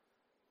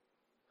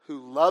who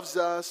loves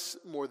us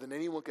more than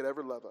anyone could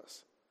ever love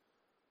us,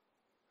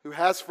 who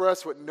has for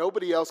us what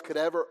nobody else could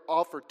ever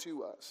offer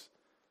to us.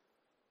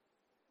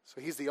 So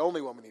he's the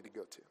only one we need to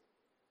go to.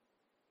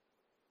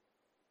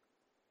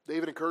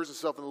 David encouraged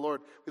himself in the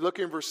Lord. We look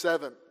here in verse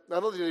 7.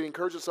 Not only did he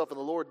encourage himself in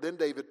the Lord, then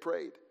David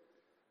prayed.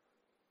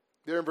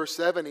 There in verse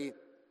 7 he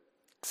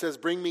says,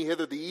 bring me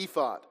hither the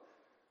ephod.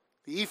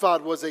 The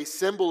ephod was a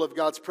symbol of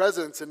God's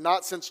presence, and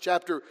not since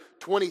chapter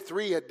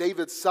 23 had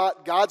David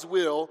sought God's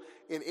will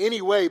in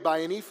any way by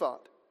an ephod.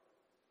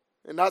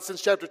 And not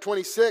since chapter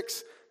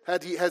 26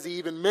 has he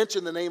even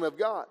mentioned the name of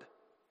God.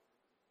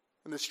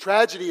 And this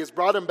tragedy has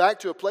brought him back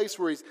to a place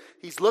where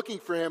he's looking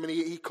for him, and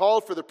he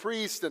called for the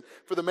priest and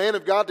for the man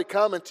of God to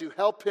come and to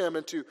help him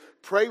and to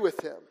pray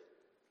with him.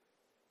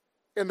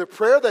 And the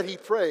prayer that he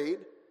prayed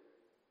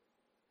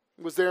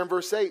was there in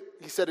verse 8.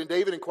 He said, and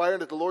David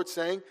inquired of the Lord,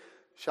 saying,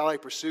 shall I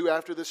pursue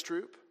after this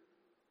troop?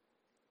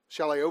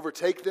 Shall I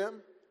overtake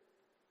them?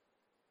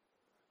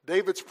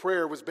 David's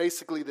prayer was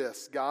basically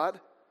this: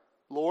 God,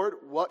 Lord,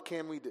 what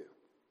can we do?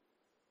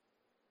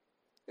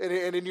 And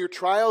in your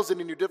trials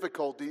and in your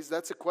difficulties,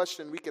 that's a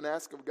question we can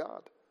ask of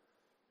God.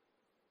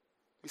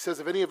 He says,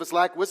 if any of us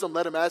lack wisdom,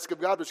 let him ask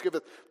of God, which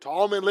giveth to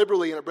all men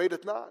liberally, and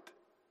upbraideth not.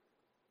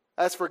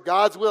 As for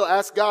God's will,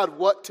 ask God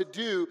what to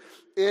do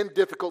in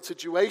difficult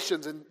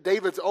situations. And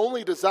David's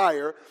only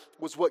desire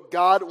was what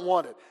God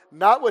wanted,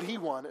 not what he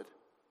wanted.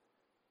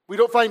 We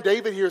don't find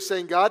David here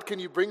saying, God, can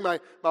you bring my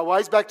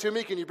wives back to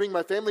me? Can you bring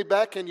my family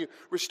back? Can you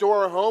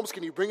restore our homes?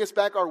 Can you bring us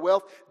back our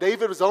wealth?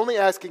 David was only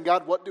asking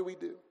God, what do we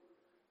do?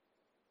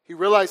 He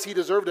realized he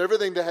deserved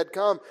everything that had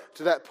come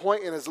to that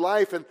point in his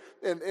life.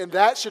 And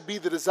that should be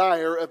the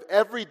desire of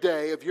every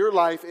day of your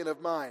life and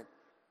of mine.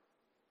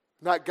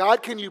 Not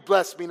God, can you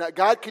bless me? Not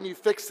God, can you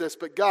fix this?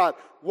 But God,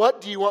 what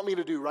do you want me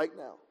to do right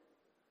now?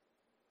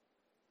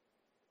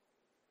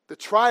 The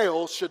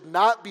trial should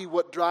not be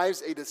what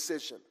drives a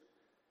decision.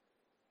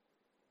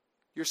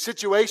 Your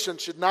situation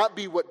should not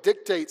be what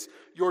dictates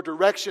your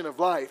direction of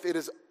life. It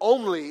is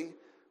only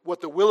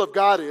what the will of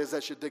God is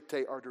that should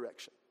dictate our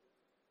direction.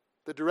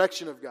 The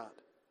direction of God.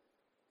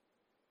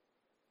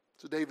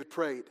 So David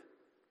prayed.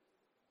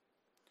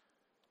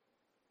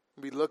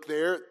 We look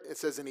there, it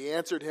says, and he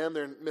answered him,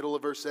 there in the middle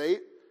of verse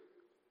 8,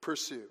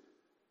 pursue.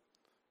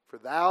 For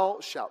thou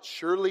shalt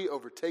surely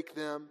overtake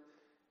them,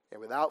 and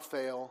without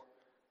fail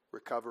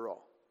recover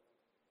all.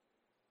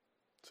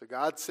 So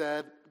God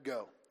said,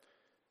 go.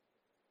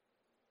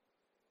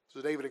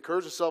 So David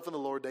encouraged himself in the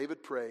Lord,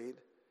 David prayed,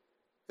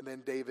 and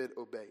then David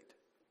obeyed.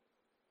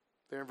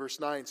 There in verse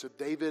 9, so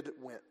David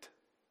went.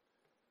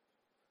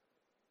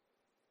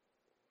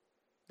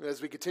 And as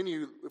we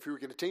continue, if we were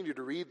to continue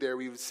to read there,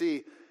 we would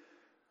see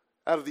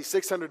out of the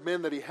 600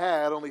 men that he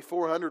had, only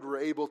 400 were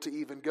able to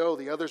even go.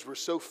 The others were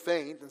so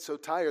faint and so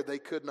tired they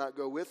could not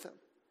go with him.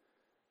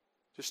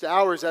 Just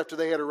hours after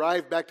they had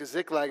arrived back to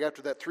Ziklag,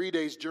 after that 3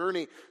 days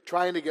journey,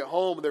 trying to get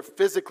home,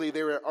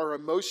 they are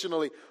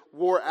emotionally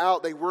wore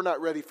out. They were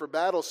not ready for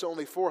battle, so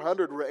only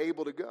 400 were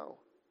able to go.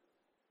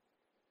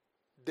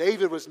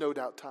 David was no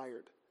doubt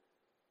tired.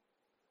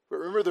 But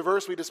remember the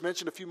verse we just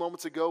mentioned a few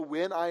moments ago,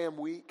 when I am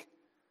weak,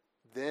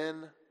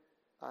 then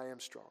I am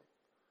strong.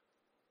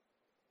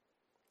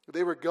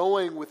 They were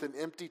going with an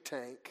empty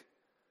tank,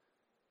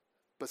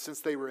 but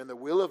since they were in the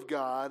will of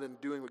God and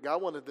doing what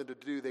God wanted them to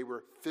do, they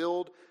were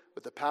filled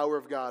with the power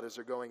of God as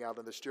they're going out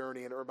on this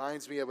journey. And it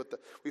reminds me of what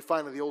we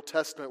find in the Old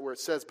Testament where it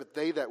says, but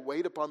they that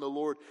wait upon the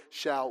Lord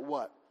shall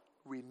what?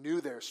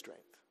 Renew their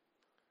strength.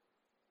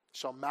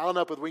 Shall mount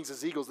up with wings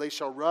as eagles. They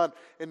shall run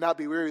and not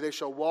be weary. They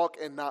shall walk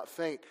and not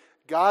faint.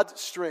 God's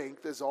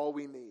strength is all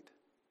we need.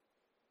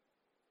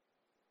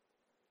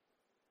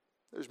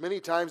 There's many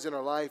times in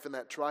our life in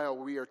that trial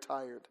where we are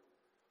tired.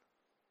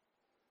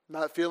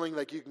 Not feeling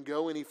like you can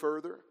go any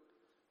further.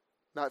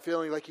 Not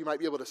feeling like you might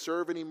be able to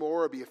serve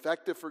anymore or be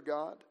effective for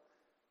God.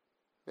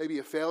 Maybe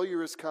a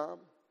failure has come.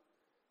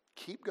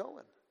 Keep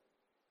going.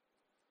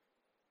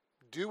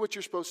 Do what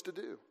you're supposed to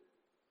do.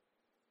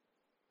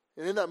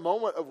 And in that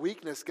moment of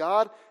weakness,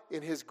 God,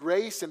 in His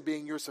grace and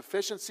being your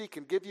sufficiency,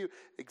 can give you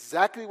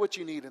exactly what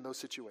you need in those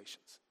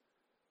situations.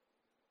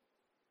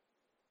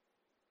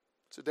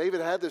 So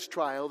David had this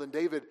trial, then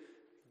David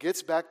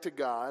gets back to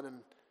God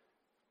and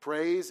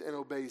prays and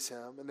obeys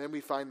Him, and then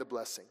we find the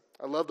blessing.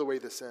 I love the way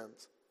this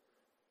ends.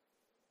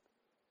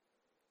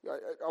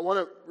 I want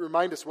to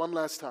remind us one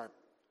last time.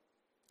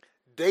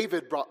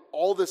 David brought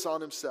all this on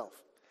himself.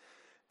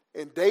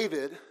 And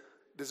David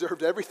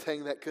deserved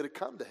everything that could have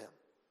come to him.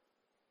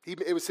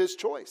 It was his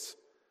choice.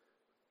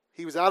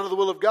 He was out of the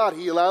will of God.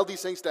 He allowed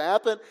these things to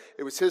happen.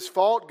 It was his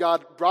fault.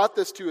 God brought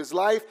this to his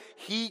life.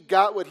 He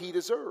got what he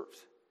deserved.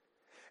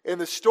 And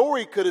the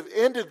story could have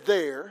ended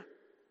there.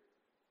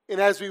 And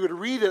as we would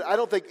read it, I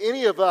don't think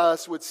any of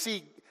us would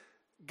see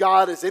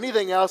God as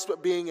anything else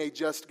but being a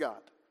just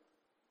God.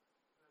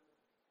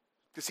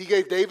 Because He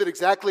gave David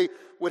exactly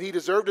what he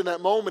deserved in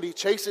that moment. He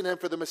chastened him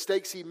for the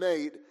mistakes he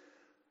made.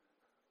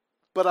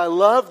 But I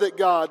love that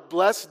God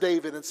blessed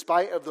David in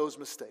spite of those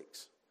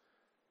mistakes.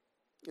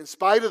 In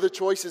spite of the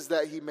choices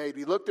that he made.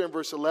 We look there in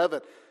verse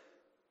 11.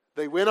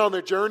 They went on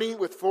their journey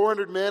with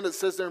 400 men. It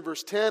says there in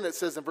verse 10. It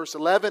says in verse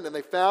 11. And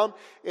they found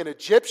an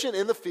Egyptian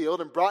in the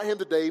field and brought him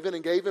to David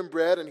and gave him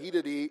bread and he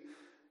did eat.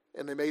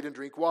 And they made him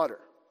drink water.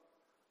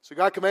 So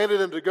God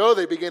commanded them to go.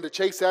 They began to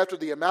chase after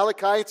the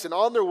Amalekites. And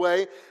on their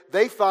way,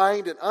 they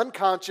find an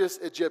unconscious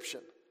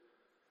Egyptian.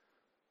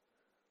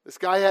 This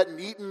guy hadn't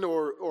eaten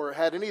or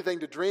had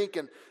anything to drink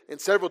in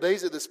several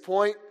days at this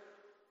point.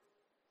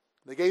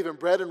 They gave him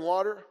bread and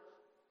water.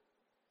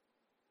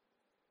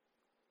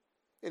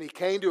 And he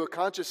came to a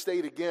conscious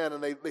state again.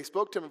 And they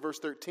spoke to him in verse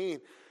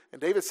 13. And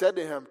David said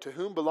to him, "To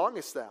whom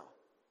belongest thou?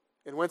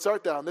 And whence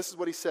art thou?" And this is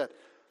what he said.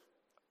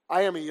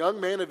 "I am a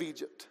young man of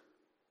Egypt,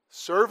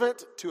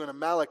 servant to an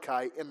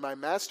Amalekite, and my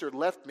master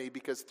left me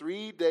because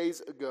 3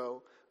 days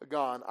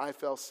agone I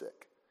fell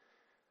sick.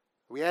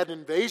 We had an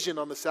invasion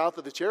on the south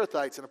of the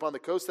Cherethites, and upon the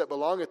coast that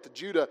belongeth to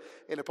Judah,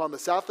 and upon the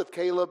south of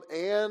Caleb,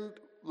 and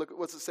look,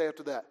 what's it say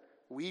after that?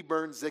 We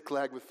burned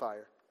Ziklag with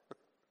fire."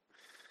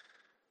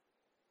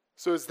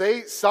 So as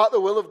they sought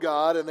the will of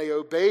God and they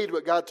obeyed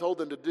what God told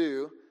them to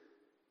do,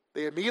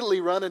 they immediately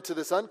run into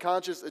this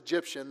unconscious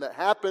Egyptian that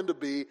happened to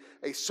be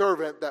a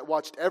servant that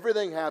watched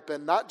everything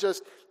happen, not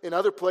just in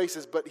other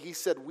places, but he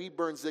said, "We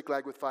burned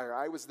Ziklag with fire."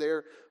 I was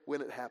there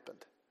when it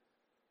happened.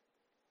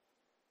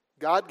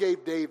 God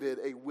gave David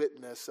a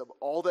witness of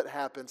all that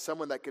happened,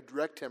 someone that could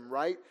direct him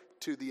right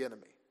to the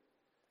enemy.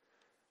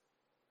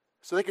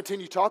 So they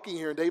continue talking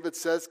here, and David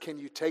says, "Can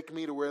you take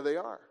me to where they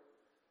are?"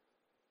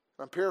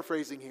 I'm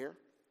paraphrasing here.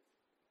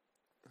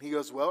 And he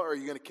goes, "Well, are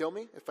you going to kill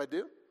me if I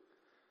do?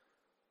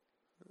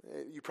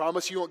 You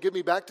promise you won't give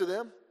me back to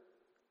them?"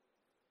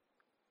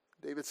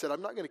 David said,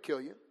 "I'm not going to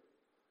kill you."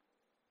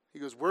 He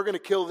goes, "We're going to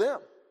kill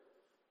them."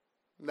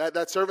 And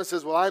that servant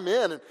says, "Well, I'm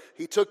in." And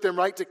he took them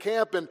right to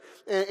camp. And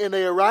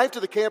they arrived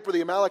to the camp where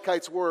the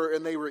Amalekites were.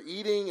 And they were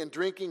eating and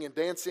drinking and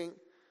dancing,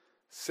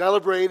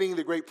 celebrating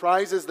the great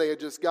prizes they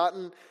had just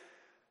gotten.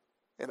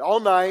 And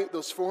all night,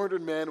 those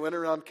 400 men went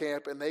around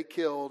camp. And they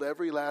killed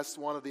every last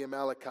one of the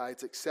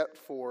Amalekites except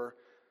for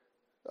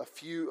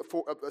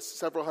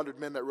several hundred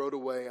men that rode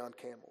away on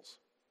camels.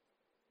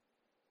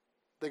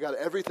 They got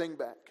everything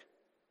back.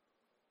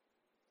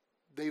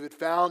 David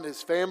found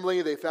his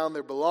family, they found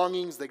their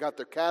belongings, they got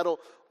their cattle,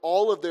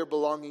 all of their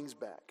belongings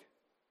back.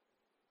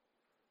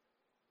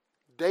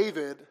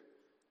 David,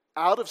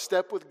 out of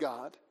step with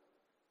God,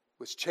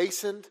 was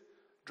chastened,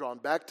 drawn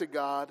back to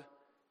God,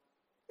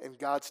 and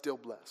God still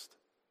blessed.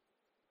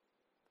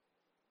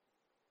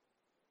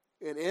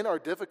 And in our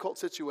difficult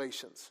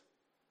situations,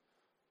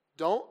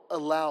 don't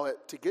allow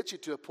it to get you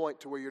to a point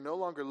to where you're no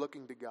longer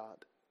looking to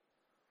God.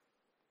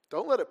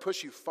 Don't let it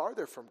push you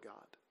farther from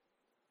God.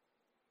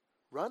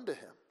 Run to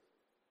him.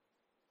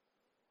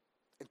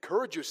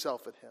 Encourage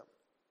yourself in him.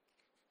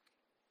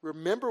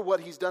 Remember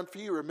what he's done for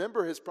you.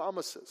 Remember his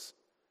promises.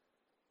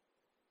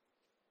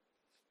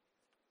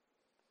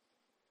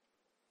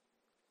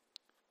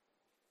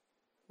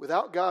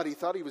 Without God, he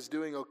thought he was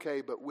doing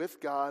okay, but with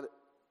God,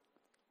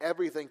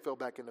 everything fell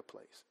back into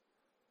place.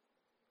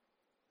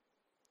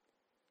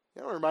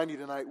 I want to remind you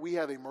tonight, we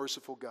have a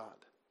merciful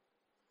God.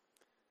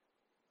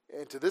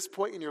 And to this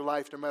point in your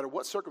life, no matter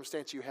what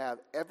circumstance you have,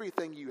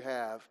 everything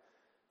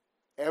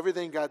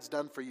God's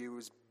done for you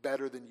is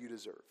better than you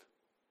deserve.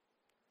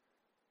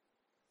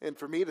 And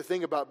for me, the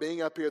thing about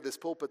being up here at this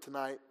pulpit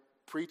tonight,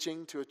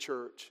 preaching to a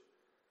church,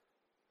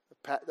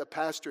 the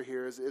pastor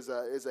here is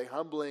a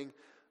humbling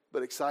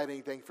but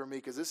exciting thing for me,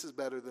 because this is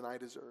better than I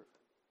deserve.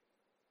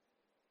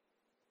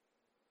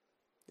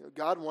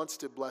 God wants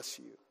to bless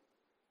you.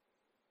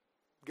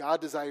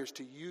 God desires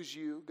to use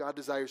you. God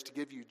desires to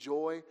give you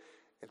joy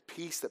and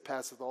peace that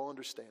passeth all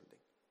understanding.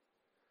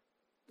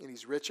 And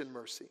he's rich in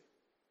mercy.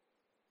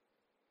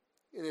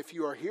 And if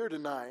you are here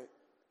tonight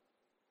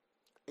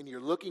and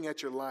you're looking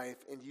at your life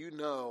and you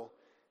know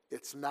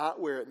it's not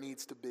where it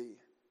needs to be,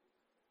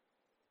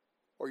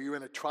 or you're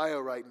in a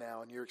trial right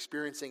now and you're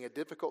experiencing a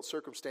difficult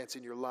circumstance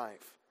in your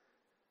life,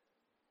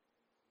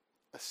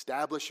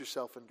 establish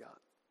yourself in God.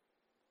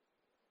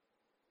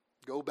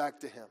 Go back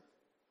to him.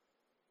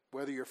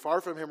 Whether you're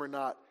far from him or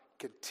not,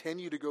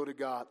 continue to go to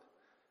God.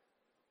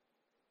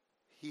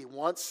 He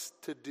wants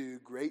to do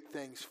great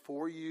things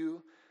for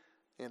you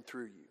and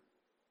through you.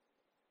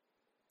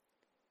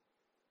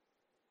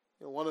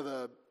 One of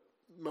the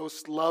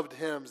most loved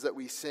hymns that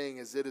we sing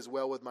is "It Is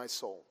Well With My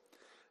Soul."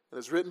 It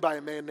was written by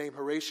a man named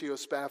Horatio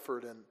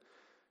Spafford, and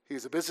he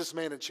was a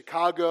businessman in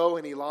Chicago,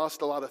 and he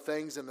lost a lot of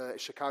things in the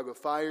Chicago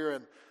fire,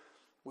 and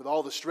with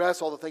all the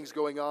stress, all the things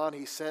going on,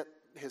 he sent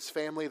his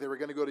family, they were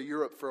going to go to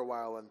Europe for a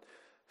while and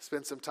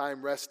spend some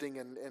time resting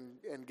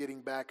and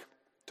getting back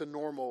to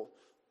normal.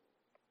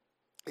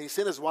 And he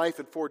sent his wife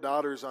and 4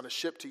 daughters on a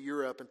ship to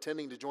Europe,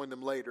 intending to join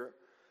them later,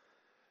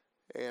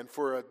 and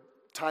for a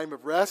time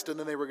of rest, and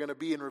then they were going to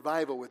be in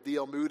revival with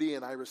D.L. Moody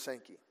and Ira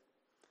Sankey.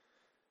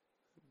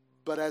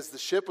 But as the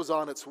ship was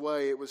on its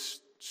way, it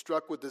was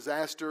struck with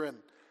disaster,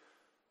 and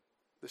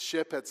the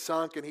ship had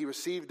sunk, and he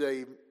received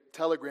a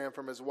telegram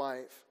from his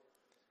wife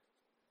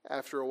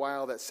after a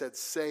while that said,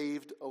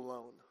 "Saved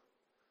alone."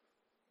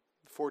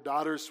 The 4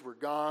 daughters were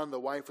gone. The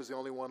wife was the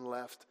only one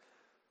left.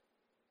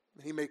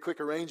 He made quick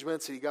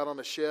arrangements. He got on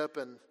a ship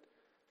and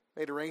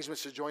made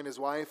arrangements to join his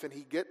wife, and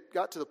he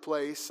got to the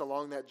place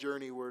along that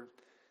journey where it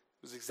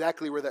was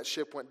exactly where that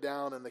ship went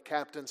down, and the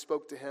captain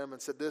spoke to him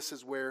and said, "This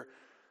is where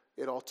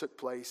it all took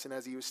place." And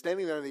as he was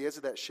standing there on the edge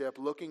of that ship,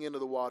 looking into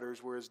the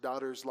waters where his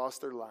daughters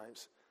lost their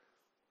lives,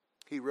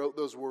 he wrote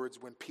those words,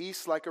 "When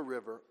peace like a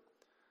river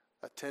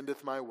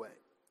attendeth my way,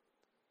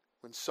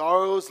 when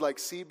sorrows like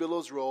sea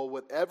billows roll,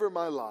 whatever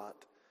my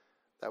lot,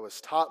 that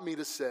was taught me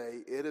to say,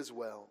 it is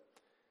well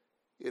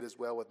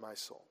with my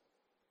soul."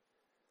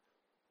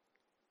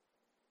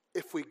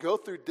 If we go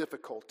through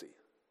difficulty,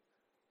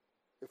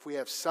 if we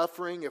have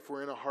suffering, if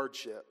we're in a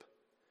hardship,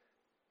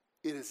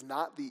 it is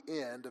not the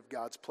end of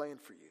God's plan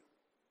for you.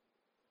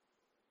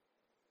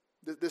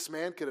 This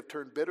man could have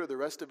turned bitter the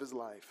rest of his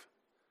life,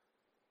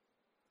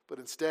 but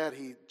instead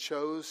he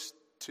chose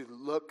to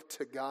look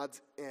to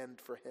God's end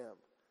for him.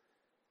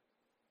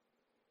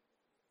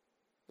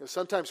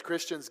 Sometimes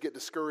Christians get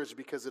discouraged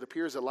because it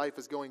appears that life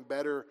is going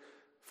better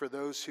for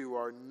those who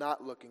are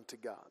not looking to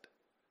God.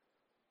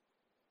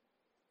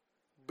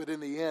 But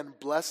in the end,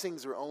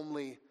 blessings are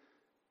only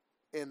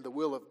in the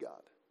will of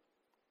God.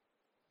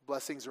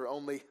 Blessings are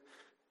only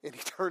in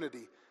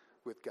eternity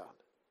with God.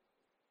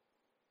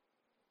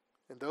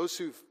 And those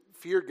who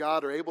fear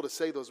God are able to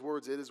say those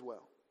words, "It is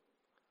well."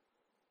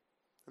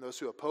 And those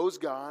who oppose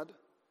God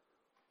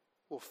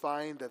will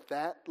find that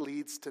that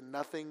leads to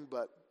nothing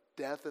but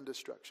death and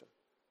destruction.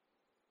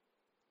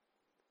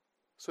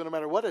 So no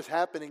matter what is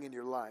happening in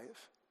your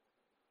life,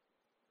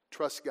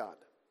 trust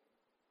God.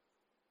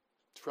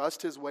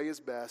 Trust his way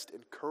is best.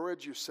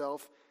 Encourage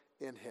yourself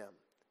in him,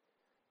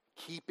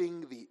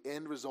 keeping the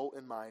end result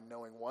in mind,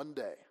 knowing one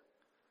day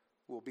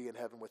we'll be in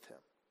heaven with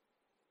him.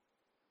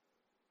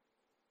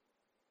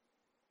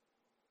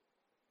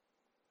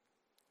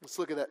 Let's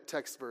look at that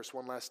text verse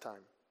one last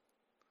time.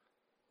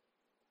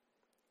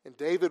 "And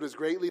David was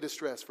greatly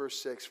distressed,"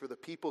 verse 6, "for the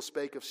people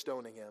spake of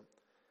stoning him,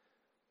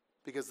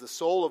 because the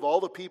soul of all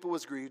the people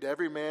was grieved,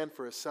 every man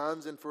for his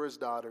sons and for his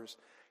daughters."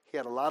 He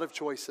had a lot of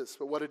choices,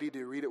 but what did he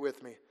do? Read it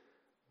with me.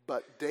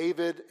 "But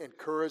David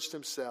encouraged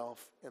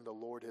himself in the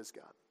Lord his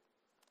God."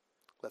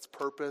 Let's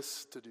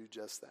purpose to do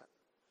just that.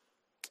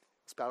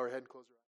 Let's bow our head and close our eyes.